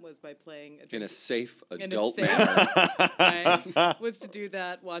do that was by playing a In drink a safe in a adult safe- manner. right, was to do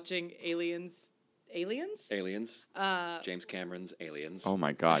that watching Aliens? Aliens. James Cameron's Aliens. Oh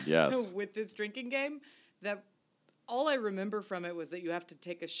my God, yes. With this drinking game. That all I remember from it was that you have to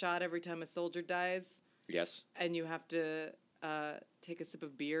take a shot every time a soldier dies. Yes. And you have to take a sip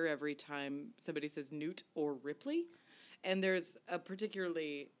of beer every time somebody says Newt or Ripley. And there's a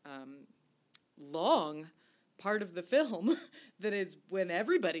particularly long part of the film that is when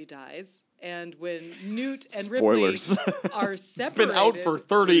everybody dies and when Newt and Spoilers. Ripley are separated. It's been out for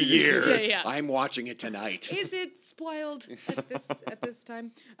 30 years. Yeah. I'm watching it tonight. Is it spoiled at this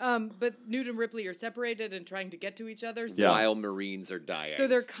time? But Newt and Ripley are separated and trying to get to each other. So Yeah. While Marines are dying. So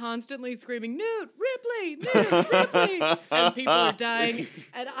they're constantly screaming, Newt, Ripley, Newt, Ripley, and people are dying.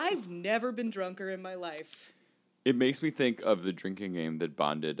 And I've never been drunker in my life. It makes me think of the drinking game that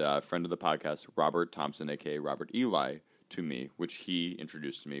bonded a friend of the podcast, Robert Thompson, a.k.a. Robert Eli, to me, which he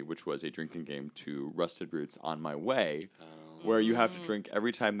introduced to me, which was a drinking game to Rusted Roots On My Way, where you have to drink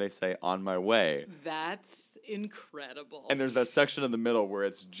every time they say On My Way. That's incredible. And there's that section in the middle where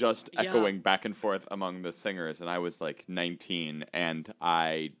it's just Yeah. echoing back and forth among the singers. And I was like 19, and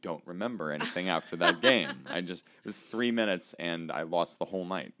I don't remember anything after that game. It was 3 minutes, and I lost the whole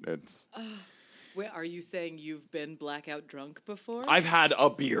night. Wait, are you saying you've been blackout drunk before? I've had a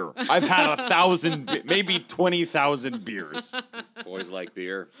beer. I've had 1,000, maybe 20,000 beers. Boys like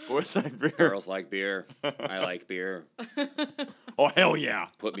beer. What's that beer? Girls like beer. I like beer. Oh, hell yeah.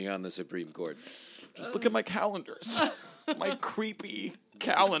 Put me on the Supreme Court. Just look at my calendars. My creepy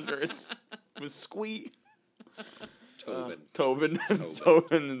calendars. With Squee. Tobin. Tobin. Tobin.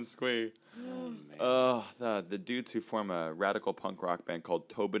 Tobin and Squee. Oh, man. The dudes who form a radical punk rock band called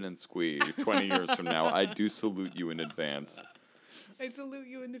Tobin and Squee 20 years from now, I do salute you in advance. I salute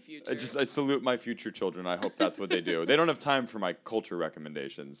you in the future. I salute my future children. I hope that's what they do. They don't have time for my culture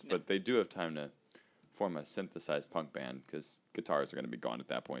recommendations, but they do have time to form a synthesized punk band because guitars are going to be gone at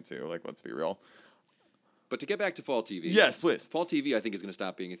that point too. Like, let's be real. But to get back to fall TV. Yes, please. Fall TV, I think, is going to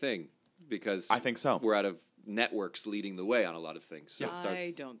stop being a thing because I think so. We're out of networks leading the way on a lot of things. So it starts.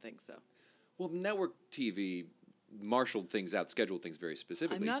 I don't think so. Well, network TV marshaled things out, scheduled things very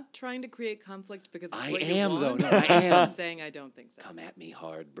specifically. I'm not trying to create conflict because it's I what you am, though. want. No, I I'm am. just saying I don't think so. Come at me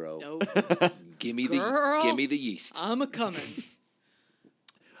hard, bro. Nope. Give me Girl. the yeast. I'm a coming.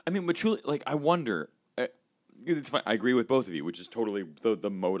 I mean, but truly, like, I wonder. It's fine. I agree with both of you, which is totally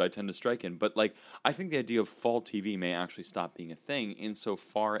the mode I tend to strike in. But like, I think the idea of fall TV may actually stop being a thing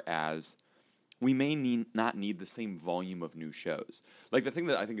insofar as we may not need the same volume of new shows. Like, the thing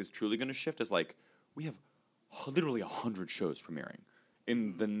that I think is truly going to shift is like we have literally 100 shows premiering.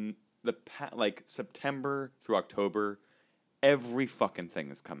 in like September through October, every fucking thing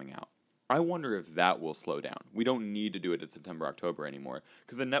is coming out. I wonder if that will slow down. We don't need to do it in September, October anymore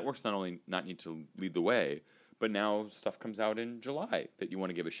because the networks not need to lead the way, but now stuff comes out in July that you want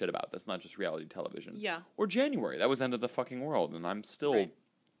to give a shit about. That's not just reality television. Yeah. Or January. That was End of the Fucking World, and I'm still Right.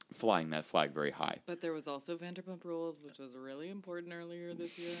 flying that flag very high. But there was also Vanderpump Rules, which was really important earlier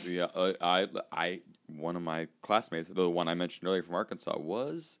this year. Yeah, I one of my classmates, the one I mentioned earlier from Arkansas,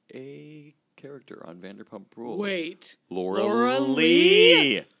 was a character on Vanderpump Rules. Wait. Laura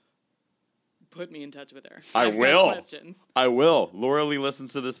Lee. Put me in touch with her. I I've got will. questions. I will. Laura Lee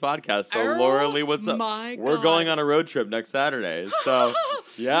listens to this podcast, so Oh Laura Lee, what's up? my We're God. going on a road trip next Saturday, so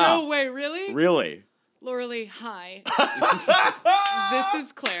yeah. No way, really? Really? Laura Lee, hi. This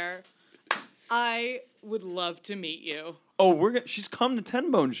is Claire. I would love to meet you. Oh, she's come to 10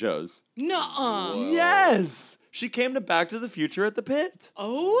 Bone shows. Nuh-uh. Yes. She came to Back to the Future at the Pit.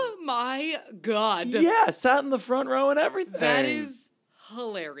 Oh my God. Yeah, sat in the front row and everything. That is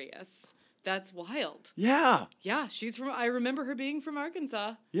hilarious. That's wild. Yeah. Yeah, I remember her being from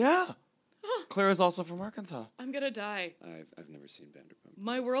Arkansas. Yeah. Claire is also from Arkansas. I'm gonna die. I've never seen Vanderpump.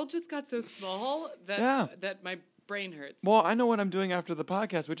 My world just got so small that Yeah. that my brain hurts. Well, I know what I'm doing after the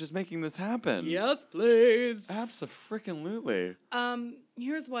podcast, which is making this happen. Yes, please. Abso-freaking-lutely.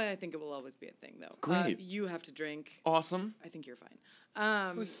 Here's why I think it will always be a thing, though. Great. You have to drink. Awesome. I think you're fine.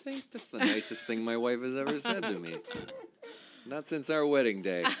 I think that's the nicest thing my wife has ever said to me. Not since our wedding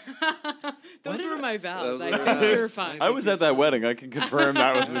day. Those were my vows. Those I were think vows. you're fine. I was at that wedding. I can confirm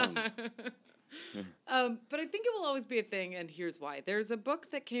that was it. But I think it will always be a thing, and here's why. There's a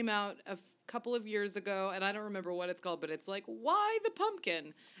book that came out a couple of years ago, and I don't remember what it's called, but it's like, Why the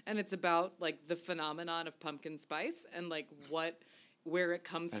Pumpkin? And it's about, like, the phenomenon of pumpkin spice and, like, where it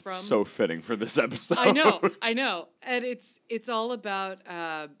comes from. So fitting for this episode. I know. And it's all about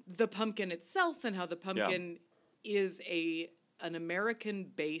the pumpkin itself and how the pumpkin is an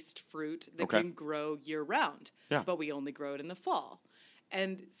American-based fruit that Okay. can grow year-round. Yeah. But we only grow it in the fall.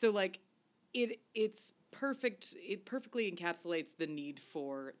 And so, like, it's perfect. It perfectly encapsulates the need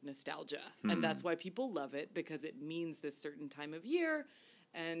for nostalgia. And that's why people love it, because it means this certain time of year,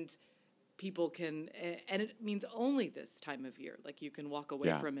 and people can, and it means only this time of year. Like, you can walk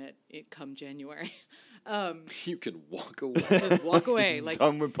away from it come January. You can walk away. Just walk away. Like,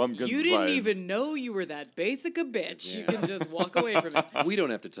 Done with pumpkin you spice. didn't even know you were that basic a bitch. Yeah. You can just walk away from it. We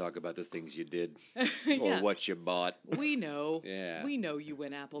don't have to talk about the things you did or Yeah. what you bought. We know. Yeah. We know you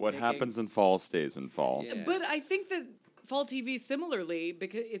went apple What picking. happens in fall stays in fall. Yeah. But I think that fall TV similarly,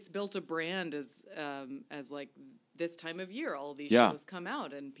 because it's built a brand as like this time of year, all these Yeah. shows come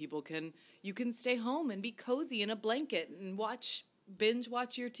out, and you can stay home and be cozy in a blanket and binge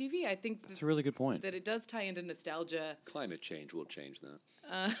watch your TV. I think That's a really good point. that it does tie into nostalgia. Climate change will change that.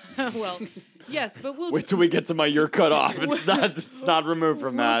 Well, yes, but we'll Wait just, till we get to my "you're cut off." It's not removed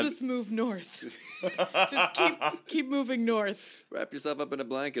from we'll that. just move north. Just keep moving north. Wrap yourself up in a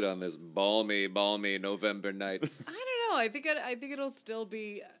blanket on this balmy November night. I don't know. I think it'll still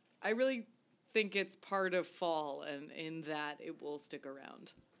be. I really think it's part of fall, and in that it will stick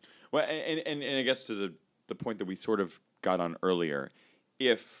around. Well, and I guess to the point that we sort of got on earlier,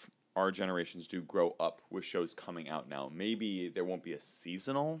 if our generations do grow up with shows coming out now, maybe there won't be a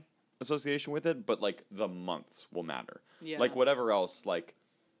seasonal association with it, but like the months will matter. Yeah. Like whatever else, like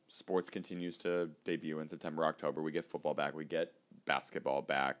sports continues to debut in September, October. We get football back. We get basketball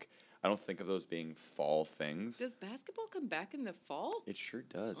back. I don't think of those being fall things. Does basketball come back in the fall? It sure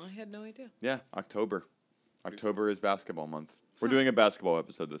does. I had no idea. Yeah, October. October is basketball month. We're doing a basketball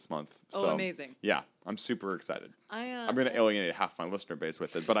episode this month. Oh, so, amazing. Yeah, I'm super excited. I'm going to alienate half my listener base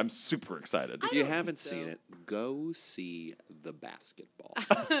with it, but I'm super excited. If you don't haven't think seen so. it, go see The Basketball.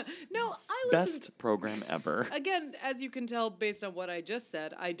 No, I listened. Best program ever. Again, as you can tell based on what I just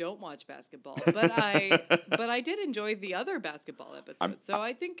said, I don't watch basketball, but I did enjoy the other basketball episodes. So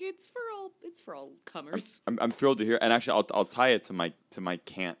I think it's for all comers. I'm thrilled to hear, and actually, I'll tie it to my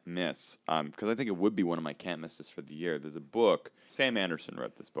can't miss, because I think it would be one of my can't misses for the year. There's a book. Sam Anderson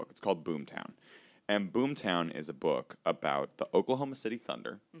wrote this book. It's called Boomtown, and Boomtown is a book about the Oklahoma City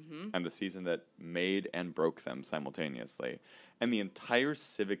Thunder and the season that made and broke them simultaneously, and the entire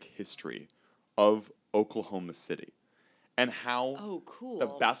civic history of Oklahoma City, and how Oh, cool. the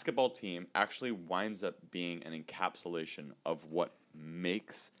basketball team actually winds up being an encapsulation of what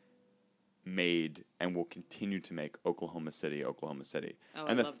made and will continue to make Oklahoma City. Oh,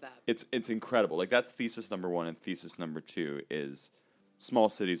 and I love that. It's incredible. Like, that's thesis number 1, and thesis number 2 is small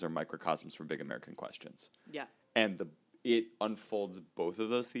cities are microcosms for big American questions. Yeah. And it unfolds both of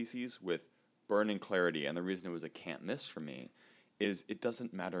those theses with burning clarity. And the reason it was a can't miss for me is it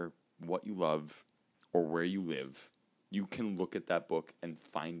doesn't matter what you love or where you live. You can look at that book and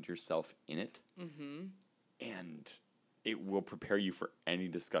find yourself in it. Mm-hmm. And it will prepare you for any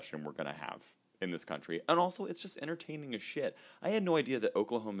discussion we're going to have in this country. And also, it's just entertaining as shit. I had no idea that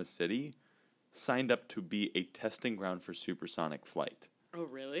Oklahoma City signed up to be a testing ground for supersonic flight. Oh,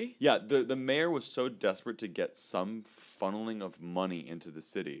 really? Yeah, the mayor was so desperate to get some funneling of money into the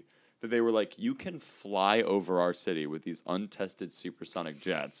city that they were like, you can fly over our city with these untested supersonic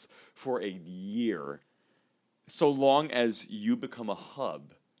jets for a year, so long as you become a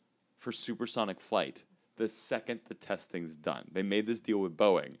hub for supersonic flight the second the testing's done. They made this deal with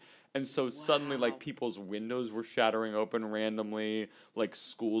Boeing. And so suddenly, like, people's windows were shattering open randomly, like,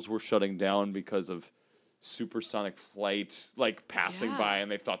 schools were shutting down because of supersonic flight, like, passing by,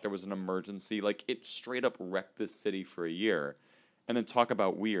 and they thought there was an emergency. Like, it straight up wrecked this city for a year. And then talk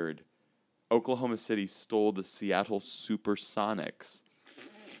about weird. Oklahoma City stole the Seattle Supersonics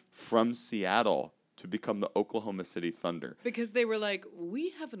from Seattle to become the Oklahoma City Thunder. Because they were like, we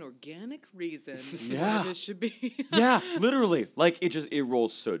have an organic reason Yeah. why this should be. Yeah, literally. Like, it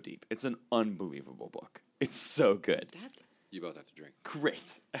rolls so deep. It's an unbelievable book. It's so good. That's You both have to drink.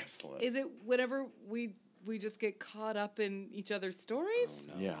 Great. Excellent. Is it whenever we just get caught up in each other's stories?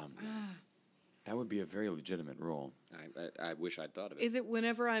 Oh, no. Yeah. That would be a very legitimate rule. I wish I'd thought of it. Is it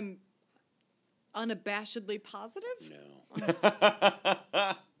whenever I'm unabashedly positive? No.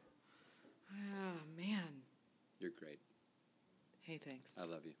 Oh, man. You're great. Hey, thanks. I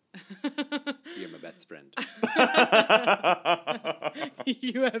love you. You're my best friend.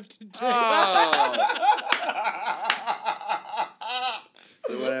 You have to drink.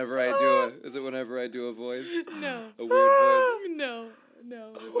 Is it whenever I do a voice? No. A weird voice? No.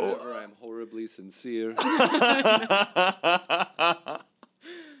 No. Whenever I'm horribly sincere.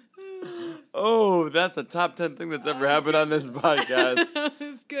 Oh, that's a top 10 thing that's ever happened on this podcast.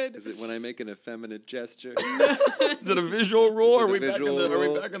 It's good. Is it when I make an effeminate gesture? Is it a visual rule? Is it Are a we back in visual the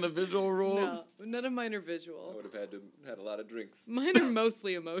rule? visual rules? No, none of mine are I visual. would have had a lot of drinks. Mine are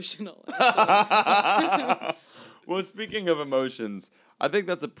mostly emotional. Well, speaking of emotions, I think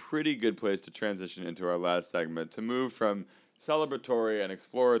that's a pretty good place to transition into our last segment, to move from celebratory and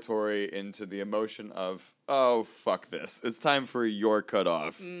exploratory into the emotion of, oh, fuck this. It's time for your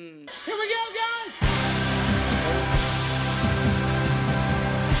cutoff. Here we go, guys!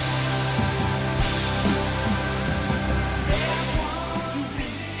 You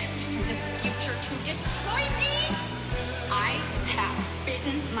sent from the future to destroy me? I have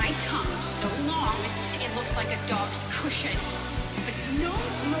bitten my tongue so long it looks like a dog's cushion. But no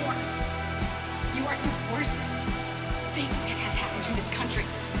more. You are the worst thing that has happened to this country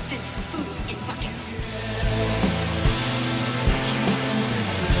since food in buckets.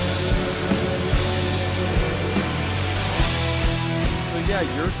 So yeah,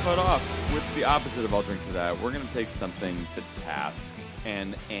 you're cut off. What's the opposite of I'll drink to that? We're going to take something to task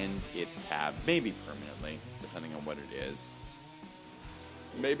and end its tab, maybe permanently, depending on what it is.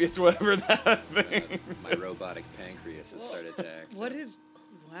 Maybe it's whatever that thing My robotic pancreas has started to act. What is...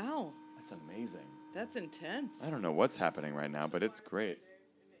 Wow. That's amazing. That's intense. I don't know what's happening right now, but it's great.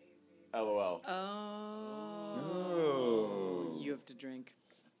 LOL. Oh. You have to drink.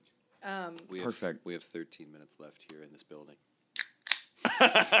 Perfect. We have 13 minutes left here in this building.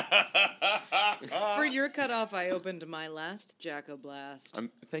 For your cutoff, I opened my last Jacko Blast.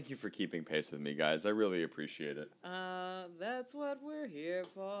 Thank you for keeping pace with me, guys. I really appreciate it. That's what we're here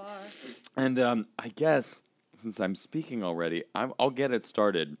for. And I guess, since I'm speaking already, I'll get it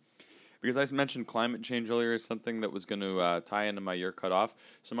started. Because I mentioned climate change earlier as something that was going to tie into my year cutoff.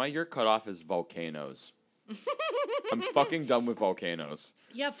 So my year cutoff is volcanoes. I'm fucking done with volcanoes.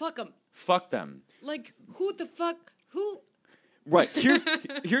 Yeah, fuck them. Fuck them. Like, who the fuck? Who? Right. Here's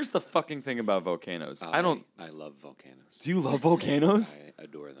the fucking thing about volcanoes. I love volcanoes. Do you love volcanoes? I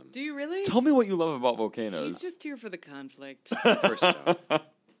adore them. Do you really? Tell me what you love about volcanoes. He's just here for the conflict. First off,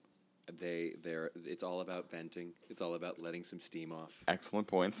 it's all about venting. It's all about letting some steam off. Excellent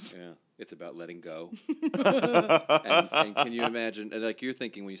points. Yeah, it's about letting go. and can you imagine? And like you're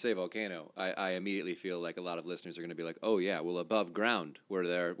thinking when you say volcano, I immediately feel like a lot of listeners are going to be like, "Oh yeah, well above ground where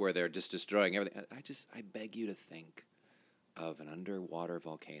they're just destroying everything." I beg you to think of an underwater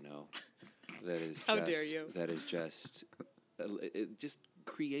volcano that is How dare you. That is just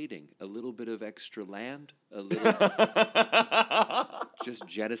creating a little bit of extra land, a little just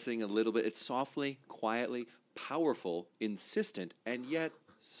jettisoning a little bit. It's softly, quietly, powerful, insistent, and yet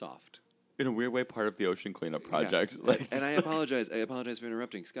soft. in a weird way, part of the ocean cleanup project. Yeah. Like, and I apologize. I apologize for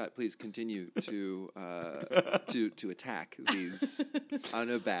interrupting. Scott, please continue to attack these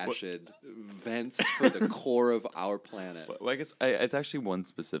unabashed vents for the core of our planet. well, I guess it's actually one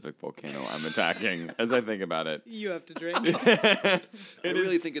specific volcano I'm attacking as I think about it. You have to drink. I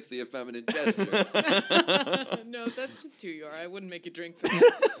really think it's the effeminate gesture. No, that's just who you are. I wouldn't make you drink for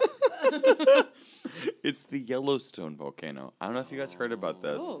that. It's the Yellowstone volcano. I don't know if you guys heard about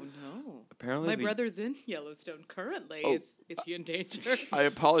this. Oh, no. Apparently, My brother's in Yellowstone currently. Oh. Is he in danger? I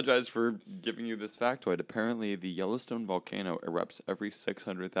apologize for giving you this factoid. Apparently, the Yellowstone volcano erupts every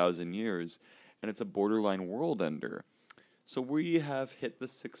 600,000 years, and it's a borderline world ender. So we have hit the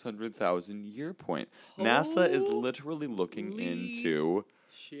 600,000 year point. NASA is literally looking into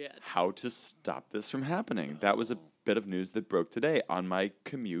Shit. how to stop this from happening. That was a bit of news that broke today on my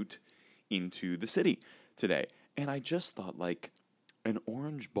commute into the city today. And I just thought, like, an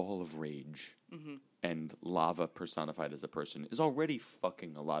orange ball of rage and lava personified as a person is already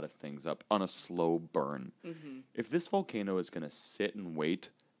fucking a lot of things up on a slow burn. If this volcano is going to sit and wait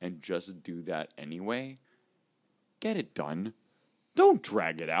and just do that anyway, get it done. Don't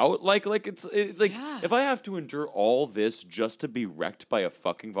drag it out. Like Yeah. if I have to endure all this just to be wrecked by a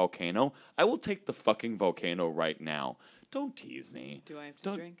fucking volcano, I will take the fucking volcano right now. Don't tease me. Do I have to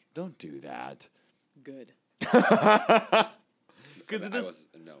Don't drink? Don't do that. Good. Because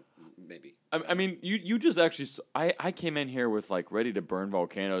No, maybe. I mean, you just actually. I came in here with like ready to burn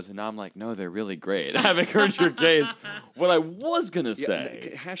volcanoes, and now I'm like, no, they're really great. Having heard your case, what I was gonna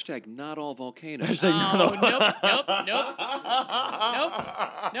say. Hashtag not all volcanoes. Oh,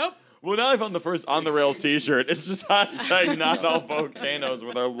 nope. Well, now I found the first On the Rails T-shirt. It's just hashtag not all volcanoes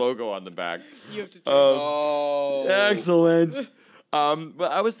with our logo on the back. You have to drink. Oh. Excellent.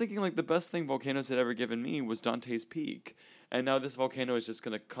 But I was thinking like the best thing volcanoes had ever given me was Dante's Peak. And now this volcano is just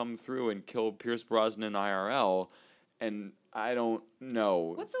going to come through and kill Pierce Brosnan IRL. And I don't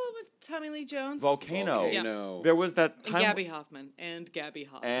know. What's the one with Tommy Lee Jones? Volcano. Volcano. There was that And time. Gabby Hoffman. And Gabby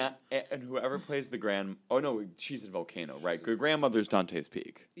Hoffman. And whoever plays the Oh, no, she's in Volcano, right? Her grandmother's Dante's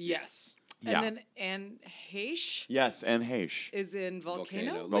Peak. Yes. Yeah. And then Anne Heche Yes, and Heche. is in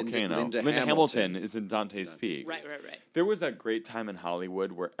Volcano. Volcano. Linda Hamilton is in Dante's Peak. Right. There was that great time in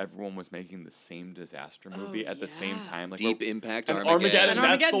Hollywood where everyone was making the same disaster movie at the same yeah. time. Like Deep Impact, and Armageddon. That's the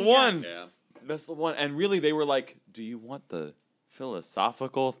Armageddon, one. Yeah. That's the one. And really, they were like, do you want the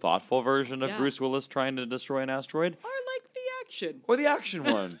philosophical, thoughtful version of Yeah. Bruce Willis trying to destroy an asteroid? Or like the action. Or the action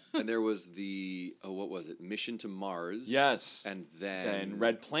one? And there was the what was it? Mission to Mars. Yes. And then And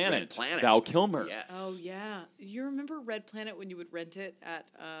Red Planet. Red Planet. Val Kilmer. Yes. Oh yeah, you remember Red Planet when you would rent it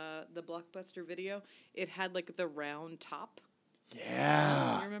at the Blockbuster Video? It had like the round top.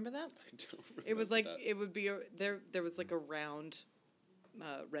 Yeah. You remember that? I don't It was remember like that. it would be there was like a round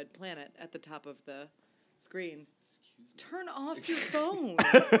red planet at the top of the screen. Turn off your phone.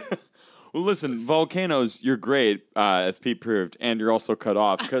 Well, listen, volcanoes, you're great, as Pete proved, and you're also cut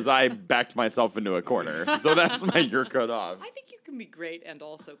off because I backed myself into a corner. So that's my you're cut off. I think you can be great and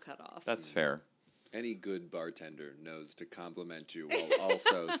also cut off. That's fair. Any good bartender knows to compliment you while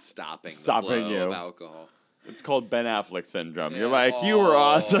also stopping the Stopping flow you. of alcohol. It's called Ben Affleck syndrome. You're Yeah. like, you were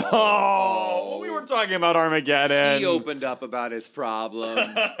awesome. Oh. Oh, we were talking about Armageddon. He opened up about his problem.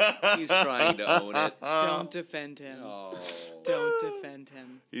 He's trying to own it. Don't defend him. Oh, Don't defend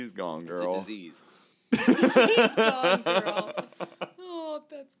him. He's gone, it's girl. a disease. He's gone, girl. Oh,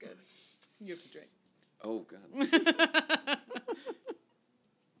 that's good. You have to drink. Oh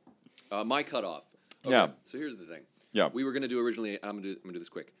God. My cutoff. Okay, Yeah. So here's the thing. Yeah. We were going to do originally. I'm going to do this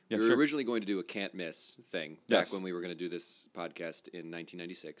quick. Yeah, we were sure. originally going to do a can't miss thing Yes. back when we were going to do this podcast in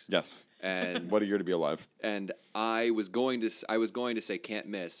 1996. Yes. And What a year to be alive. and I was going to say can't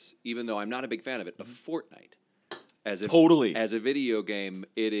miss, even though I'm not a big fan of it. Of Fortnite. As a, Totally. As a video game,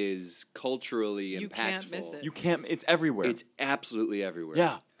 it is culturally You impactful. can't miss it. You can't, it's everywhere. It's absolutely everywhere.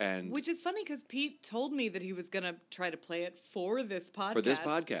 Yeah. And Which is funny because Pete told me that he was going to try to play it for this podcast. for this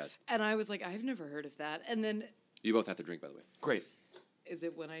podcast, And I was like, I've never heard of that. And then, you both have to drink, by the way. great. is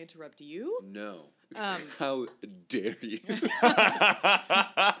it when I interrupt you? No. Um, How dare you?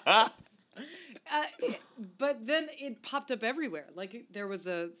 But then it popped up everywhere. Like there was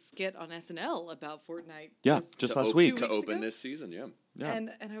a skit on SNL about Fortnite. Yeah, this- just To last op- week. To weeks open ago? this season, yeah. Yeah.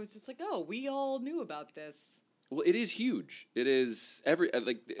 And I was just like, oh, we all knew about this. Well, it is huge. It is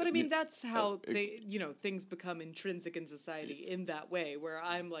like. But I mean, that's how things become intrinsic in society in that way, where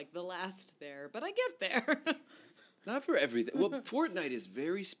I'm like the last there, but I get there. Not for everything. Well, Fortnite is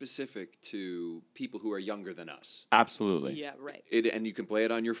very specific to people who are younger than us. Absolutely. Yeah, right. And you can play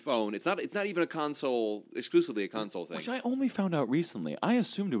it on your phone. It's not even a console, exclusively a console thing. Which I only found out recently. I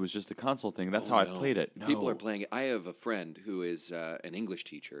assumed it was just a console thing. That's how I played it. No. People are playing it. I have a friend who is an English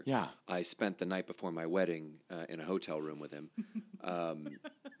teacher. Yeah. I spent the night before my wedding in a hotel room with him.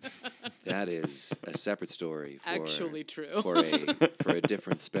 That is a separate story. Actually true. For a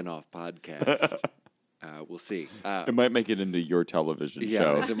different spin-off podcast. We'll see. It might make it into your television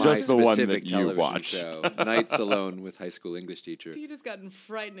show. Into my Just the one specific that you television watch. Show. Nights Alone with High School English Teacher. Pete has gotten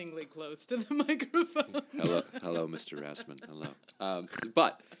frighteningly close to the microphone. Hello, Mr. Rassman. Hello.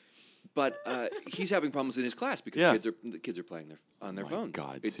 But he's having problems in his class because Yeah. the kids are playing on their My phones.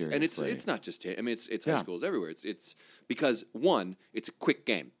 God, And seriously. it's not just him. I mean, it's Yeah. high schools everywhere. It's because one, it's a quick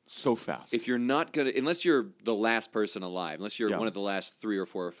game. So fast. If you're not gonna, unless you're the last person alive, unless you're Yeah. one of the last 3 or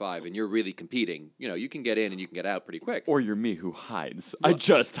 4 or 5, and you're really competing, you can get in and you can get out pretty quick. or you're me who hides. I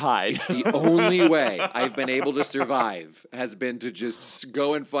just hide. The only way I've been able to survive has been to just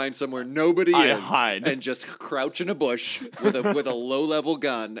go and find somewhere nobody I is hide. and just crouch in a bush with a low level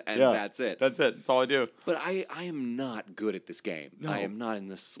gun, and that's it. That's it. That's all I do. But I am not good at this game. No. I am not in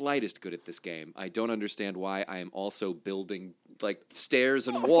the slightest good at this game. I don't understand why I am also building like stairs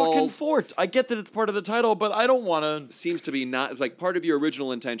and A fucking walls. fort. I get that it's part of the title, but I don't want to. Seems to be not like part of your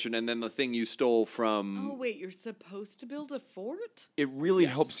original intention, and then the thing you stole from Oh, wait, you're supposed to build a fort? It really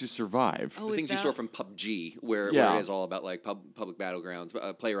Yes. helps you survive. Oh, the is things you that- stole from PUBG, where Yeah. it is all about like public battlegrounds,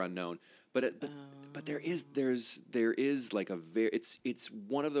 player unknown. But there is like a very it's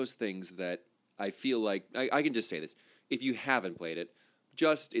one of those things that I feel like I can just say this: if you haven't played it,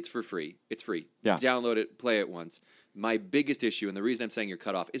 it's for free. It's free. Yeah. Download it, play it once. My biggest issue, and the reason I'm saying you're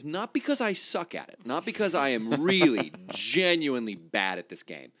cut off, is not because I suck at it, not because I am really genuinely bad at this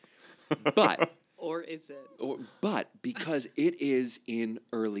game, but. Or is it? But because it is in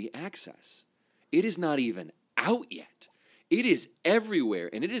early access, it is not even out yet. It is everywhere,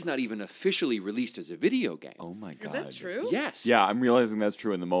 and it is not even officially released as a video game. Oh my god. Is that true? Yes. Yeah, I'm realizing that's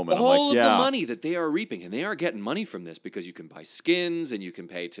true in the moment. I'm All like, of yeah. the money that they are reaping, and they are getting money from this because you can buy skins and you can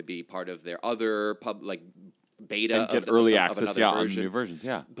pay to be part of their other beta and of get the- early of access, another on version. new versions,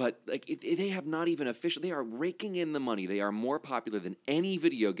 yeah. But they have not even officially. They are raking in the money. They are more popular than any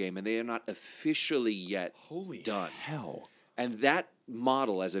video game, and they are not officially yet done. Hell. And that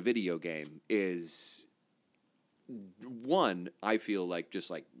model as a video game is one. I feel like just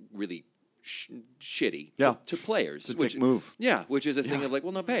like really shitty Yeah. to players. It's a dick move. Yeah, which is a thing Yeah. of like,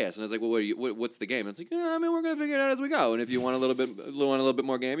 well, no, pay us. And I was like, well, what's the game? And it's like, I mean, we're gonna figure it out as we go. And if you want a little bit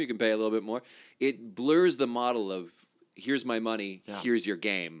more game, you can pay a little bit more. It blurs the model of here's my money, here's your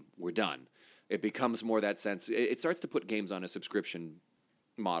game, we're done. It becomes more that sense. It starts to put games on a subscription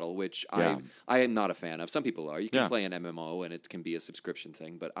model, which Yeah. I am not a fan of. Some people are. You can Yeah. play an MMO and it can be a subscription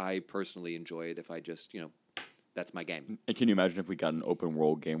thing, but I personally enjoy it if I just that's my game. And can you imagine if we got an open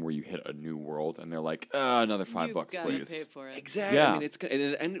world game where you hit a new world and they're like, another $5 You've got please. to pay for it. Exactly. Yeah. I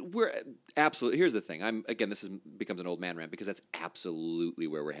mean, and we're absolutely. Here's the thing. This becomes an old man rant because that's absolutely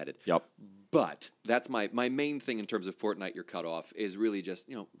where we're headed. Yep. But that's my main thing in terms of Fortnite. Your cutoff is really just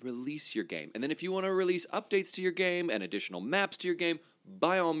release your game, and then if you want to release updates to your game and additional maps to your game,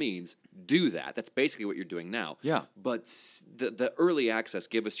 by all means do that. That's basically what you're doing now. Yeah. But the early access,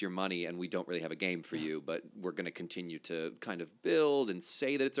 give us your money, and we don't really have a game for you, but we're going to continue to kind of build and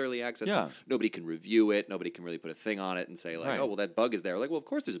say that it's early access. Yeah. Nobody can review it. Nobody can really put a thing on it and say like, Right. oh well, that bug is there. Like, well, of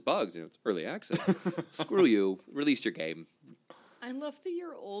course there's bugs. It's early access. Screw you. Release your game. I love that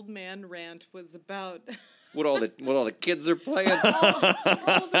your old man rant was about What all the kids are playing. all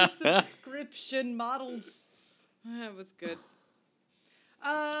the subscription models. That was good.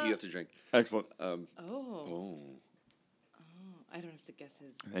 You have to drink. Excellent. Oh. I don't have to guess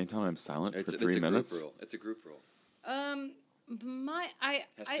his. Anytime I'm silent It's for 3 minutes. Group rule. It's a group rule. Has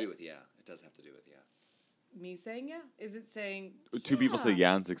Has to do with yeah. It does have to do with yeah. me saying yeah. Is it saying 2 people say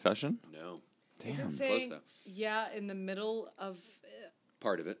yeah in successsion? No. Is Damn. it saying though. yeah in the middle of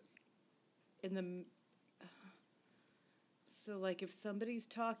Part of it. in the. So like if somebody's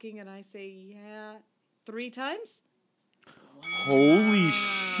talking and I say yeah 3 times. Holy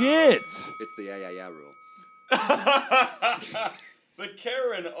shit! It's the yeah rule. The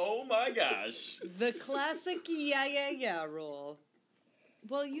Karen, oh my gosh. The classic yeah rule.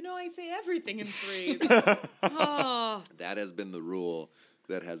 Well, I say everything in 3s. Oh, That has been the rule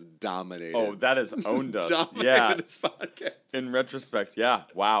that has dominated. Oh, that has owned us. dominated Yeah. this podcast. In retrospect, yeah.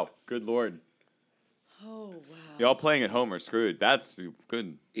 Wow. Good lord. Oh, wow. Y'all playing at home are screwed. That's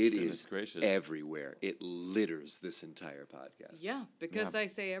good. It Goodness is gracious. everywhere. It litters this entire podcast. Yeah, because I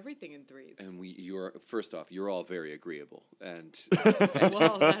say everything in threes. And you're first off, you're all very agreeable, and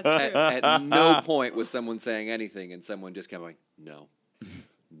Well, that's true. at no point was someone saying anything, and someone just kept going, no,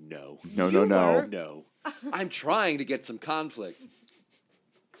 no, No. no. I'm trying to get some conflict.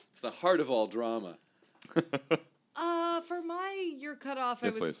 It's the heart of all drama. For my year cutoff,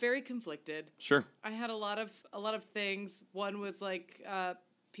 Yes, I was please. very conflicted. Sure. I had a lot of things. One was like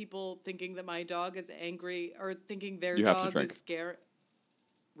people thinking that my dog is angry or thinking their You have to dog drink. is scared.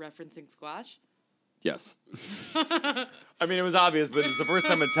 Referencing squash. Yes. I mean, it was obvious, but it's the first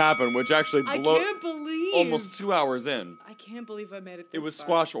time it's happened, which actually I blew can't believe almost 2 hours in. I can't believe I made it. It This was far.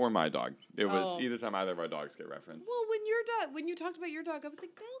 Squash or my dog. It was Oh. either time either of our dogs get referenced. Well, when you talked about your dog, I was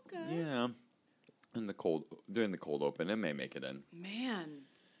like, Belka. Yeah. During the cold open, it may make it in. Man.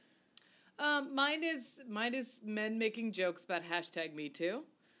 Mine is men making jokes about #MeToo.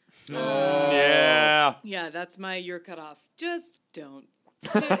 Yeah. Yeah, that's my year cutoff. Just don't.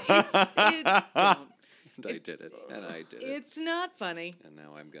 Don't. And I did it, and I did it, It's not funny. and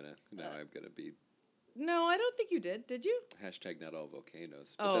now I'm gonna be No, I don't think you did. Did you? #not all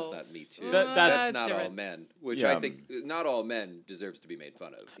volcanoes, but Oh. that's not me too. That's That's not all different. men, which Yeah. I think not all men deserves to be made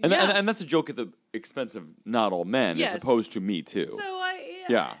fun of. And, Yeah. and that's a joke at the expense of not all men, Yes. as opposed to me too. So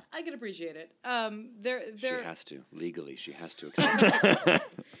Yeah. I can appreciate it. She There. has to legally. She has to accept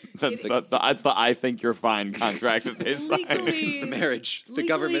That's the I think you're fine contract that they signed. Legally- the marriage. The Legally,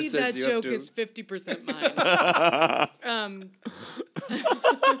 government says that you joke have to. is 50% mine.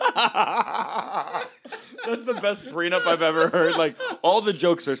 That's the best prenup I've ever heard. Like, all the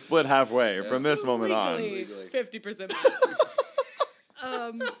jokes are split halfway from this moment on. Legally, 50%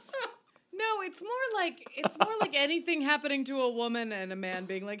 mine. No, it's more like anything happening to a woman and a man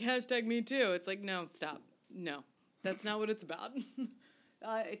being like #MeToo. It's like, no, stop. No, that's not what it's about.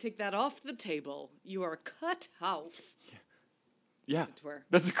 I take that off the table. You are cut off. Yeah. As it were.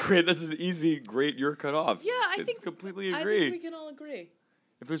 That's an easy, great you're cut off. Yeah, I think completely I agree. think we can all agree.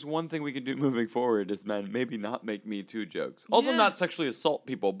 If there's one thing we can do moving forward is men maybe not make Me Too jokes. Also Yeah. not sexually assault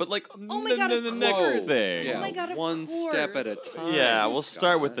people, but like Oh my God, of the course. next thing. Yeah, Oh my God, of one step at a course. time. Yeah, we'll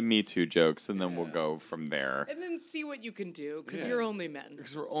start with Scott. the Me Too jokes and then we'll go from there. And then see what you can do, because Yeah. you're only men.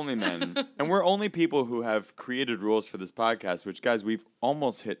 Because we're only men. And we're only people who have created rules for this podcast, which, guys, we've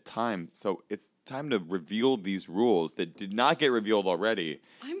almost hit time. So it's time to reveal these rules that did not get revealed already.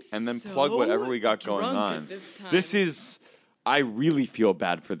 And then plug whatever we got going drunk on. at this time. This is... I really feel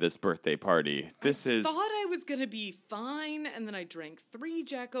bad for this birthday party. This is... Thought I was gonna be fine, and then I drank 3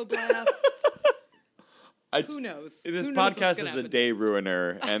 Jacko Blasts. Who knows? This Who knows what's podcast gonna is a happen day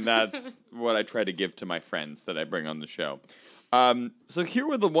ruiner, and that's what I try to give to my friends that I bring on the show. So here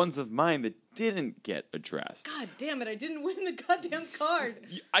were the ones of mine that didn't get addressed. God damn it! I didn't win the goddamn card.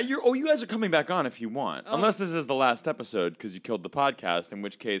 You guys are coming back on if you want. Unless this is the last episode because you killed the podcast, in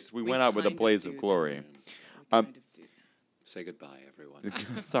which case we went out with a kind of blaze do of glory. Kind of do. Say goodbye, everyone.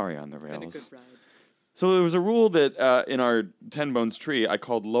 Sorry on the Been a good rails. ride. So there was a rule that in our 10 Bones tree I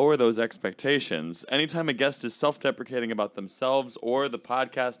called lower those expectations. Anytime a guest is self-deprecating about themselves or the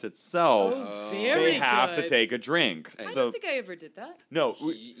podcast itself, Very they have to good. take a drink. I So don't think I ever did that. no,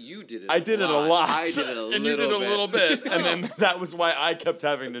 You did it. I did it a lot. I did it a little and you did a bit. little bit. And then that was why I kept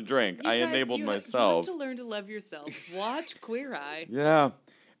having to drink. You I guys, enabled you myself. You have to learn to love yourselves. Watch Queer Eye. Yeah.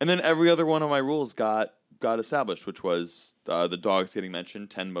 And then every other one of my rules got established, which was the dogs getting mentioned,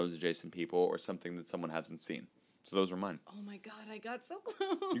 10 Bones adjacent people, or something that someone hasn't seen. So those were mine. Oh my God! I got so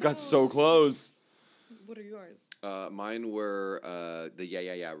close. You got so close. What are yours? Mine were the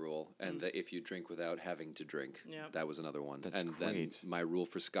yeah rule, and the if you drink without having to drink. Yep. That was another one. That's and great. then my rule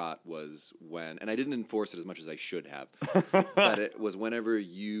for Scott was and I didn't enforce it as much as I should have, but it was whenever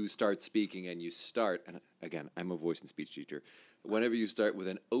you start speaking and you start, and again, I'm a voice and speech teacher. Whenever you start with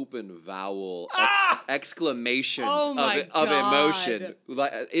an open vowel exclamation Oh my of God. emotion,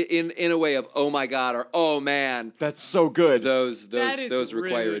 like in a way of oh my God or oh man, That's so good. those That is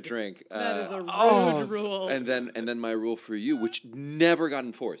require a rude. drink. That is a rude oh. rule. And then my rule for you, which never got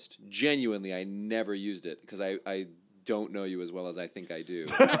enforced. Genuinely, I never used it because I don't know you as well as I think I do.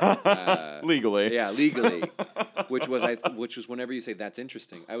 Legally. Yeah, legally. which was whenever you say that's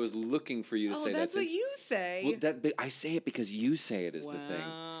interesting. I was looking for you to oh, say that's what you say. Well, I say it because you say it is the thing.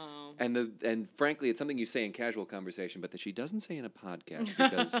 Wow. And frankly, it's something you say in casual conversation, but that she doesn't say in a podcast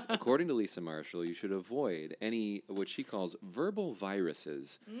because, according to Lisa Marshall, you should avoid any what she calls verbal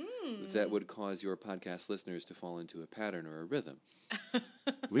viruses that would cause your podcast listeners to fall into a pattern or a rhythm.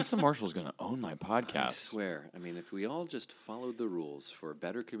 Lisa Marshall's going to own my podcast. I swear. I mean, if we all just followed the rules for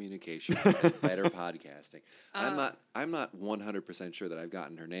better communication and better podcasting, I'm not 100% sure that I've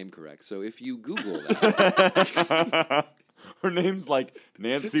gotten her name correct. So if you Google that. Her name's like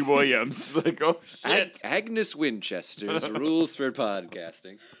Nancy Williams. Like, oh, shit. Agnes Winchester's Rules for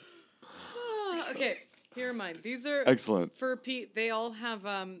Podcasting. Okay, here are mine. These are Excellent. For Pete. They all have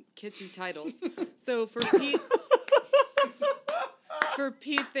kitschy titles. So for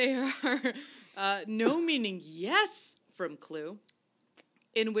Pete, they are No Meaning Yes from Clue,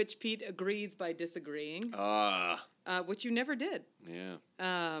 in which Pete agrees by disagreeing, which you never did. Yeah,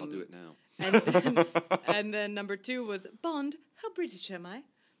 I'll do it now. And then number 2 was Bond, How British Am I?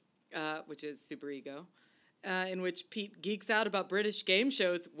 Which is Super Ego, in which Pete geeks out about British game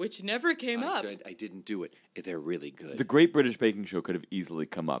shows, which never came up. I didn't do it. They're really good. The Great British Baking Show could have easily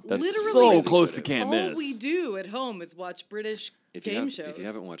come up. That's Literally, so close to can't All miss. we do at home is watch British game shows. If you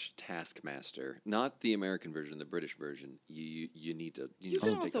haven't watched Taskmaster, not the American version, the British version, you need to. You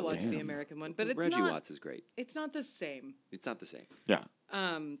can also watch the American one, but it's Reggie not. Watts is great. It's not the same. It's not the same. Yeah.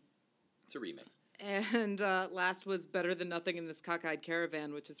 It's a remake. And last was Better Than Nothing in This Cockeyed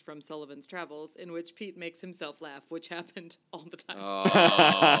Caravan, which is from Sullivan's Travels, in which Pete makes himself laugh, which happened all the time.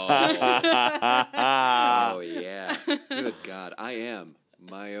 Oh yeah. Good God. I am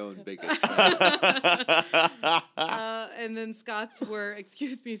my own biggest fan. And then Scott's were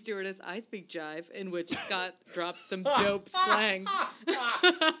Excuse Me, Stewardess, I Speak Jive, in which Scott drops some dope slang.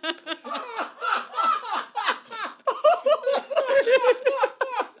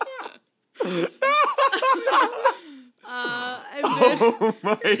 Oh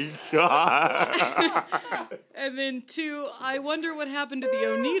my God. And then 2, I Wonder What Happened to the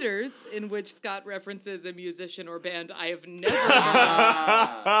Oneaters, in which Scott references a musician or band I have never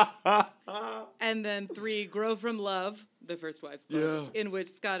heard of. And then 3, Grow From Love, the First Wives Club, in which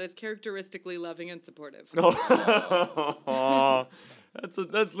Scott is characteristically loving and supportive. Oh, that's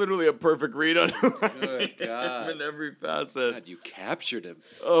literally a perfect read on who Good God. in every facet. God, you captured him.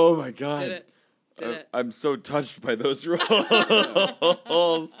 Oh my God. Did it. I'm so touched by those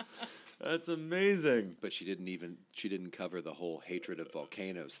roles. That's amazing. But she didn't cover the whole hatred of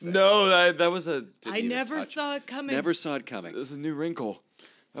volcanoes thing. No, that was a. I never saw it coming. Never saw it coming. That was a new wrinkle.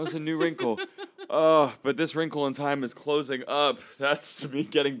 But this wrinkle in time is closing up. That's me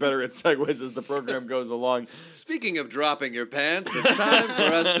getting better at segues as the program goes along. Speaking of dropping your pants, it's time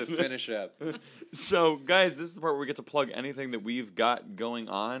for us to finish up. So, guys, this is the part where we get to plug anything that we've got going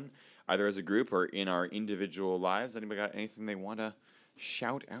on, either as a group or in our individual lives. Anybody got anything they want to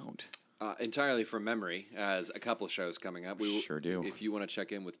shout out? Entirely from memory, as a couple shows coming up. We Sure do. If you want to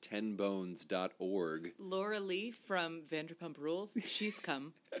check in with 10bones.org. Laura Lee from Vanderpump Rules, she's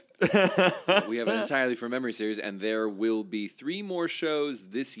come. We have an Entirely from Memory series, and there will be 3 more shows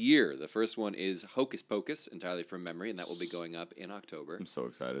this year. The first one is Hocus Pocus, Entirely from Memory, and that will be going up in October. I'm so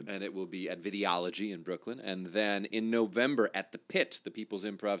excited. And it will be at Videology in Brooklyn. And then in November at the Pit, the People's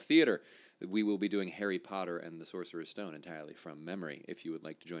Improv Theater, we will be doing Harry Potter and the Sorcerer's Stone entirely from memory, if you would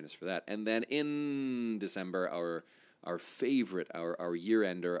like to join us for that. And then in December, our favorite, our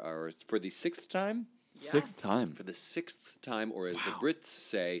year-ender, for the 6th time? Sixth time. For the 6th time, or as the Brits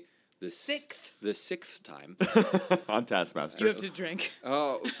say, the 6th time. On Taskmaster. You have to drink.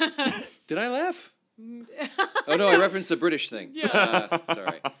 Oh, did I laugh? Oh, no, I referenced the British thing. Yeah.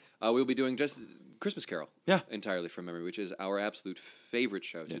 Sorry. We'll be doing just Christmas Carol. Yeah. Entirely from memory, which is our absolute favorite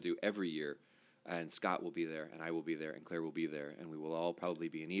show to do every year. And Scott will be there, and I will be there, and Claire will be there, and we will all probably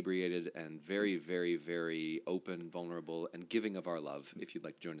be inebriated and very, very, very open, vulnerable, and giving of our love, if you'd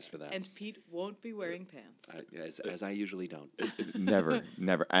like to join us for that. And Pete won't be wearing pants. As I usually don't. Never.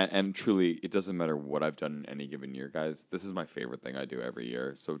 And truly, it doesn't matter what I've done in any given year, guys. This is my favorite thing I do every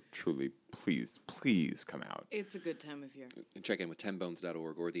year. So truly, please come out. It's a good time of year. And check in with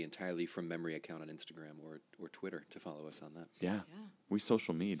 10bones.org or the Entirely From Memory account on Instagram or Twitter to follow us on that. Yeah. We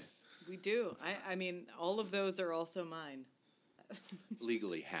social media. We do. I mean, all of those are also mine.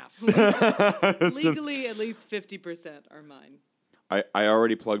 Legally half. Legally, at least 50% are mine. I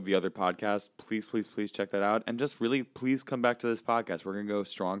already plugged the other podcast. Please check that out. And just really, please come back to this podcast. We're going to go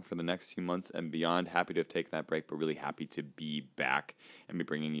strong for the next few months and beyond. Happy to have taken that break, but really happy to be back and be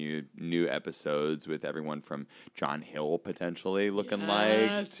bringing you new episodes with everyone from John Hill potentially looking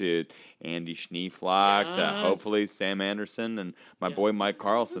like to Andy Schneeflock to hopefully Sam Anderson. And my boy Mike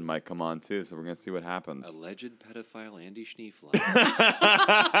Carlson might come on too. So we're going to see what happens. Alleged pedophile Andy Schneeflock.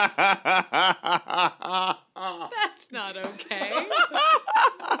 That's not okay.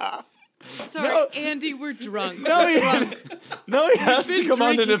 Sorry, Andy, we're drunk. No, he has to been come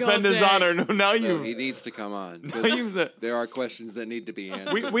on to drinking defend all his day. honor. No, now No, he you. needs to come on. No, 'cause you've- there are questions that need to be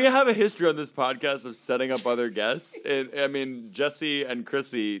answered. We have a history on this podcast of setting up other guests. Jesse and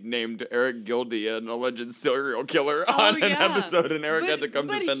Chrissy named Eric Gildy an alleged serial killer on an episode, and Eric had to come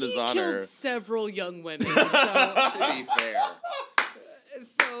defend his honor. But he killed several young women, so, To be fair.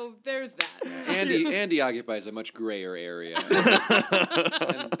 so there's that. Andy occupies a much grayer area.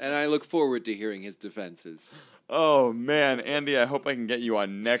 and I look forward to hearing his defenses. Oh, man. Andy, I hope I can get you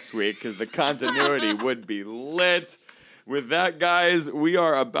on next week because the continuity would be lit. With that, guys, we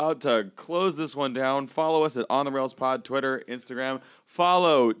are about to close this one down. Follow us at On The Rails Pod, Twitter, Instagram.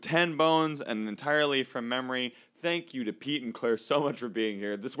 Follow 10 Bones and Entirely From Memory. Thank you to Pete and Claire so much for being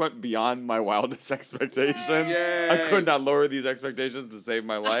here. This went beyond my wildest expectations. Yay. I could not lower these expectations to save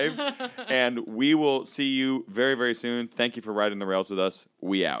my life. And we will see you very, very soon. Thank you for riding the rails with us.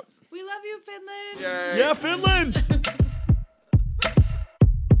 We out. We love you, Finland. Yay. Yeah, Finland!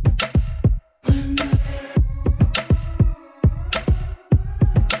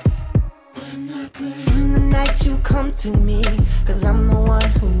 In the night you come to me, 'cause I'm the one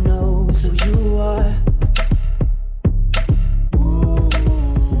who knows who you are.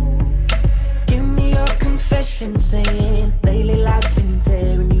 Give me your confession saying lately life's been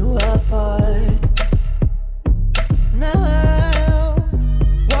tearing you apart.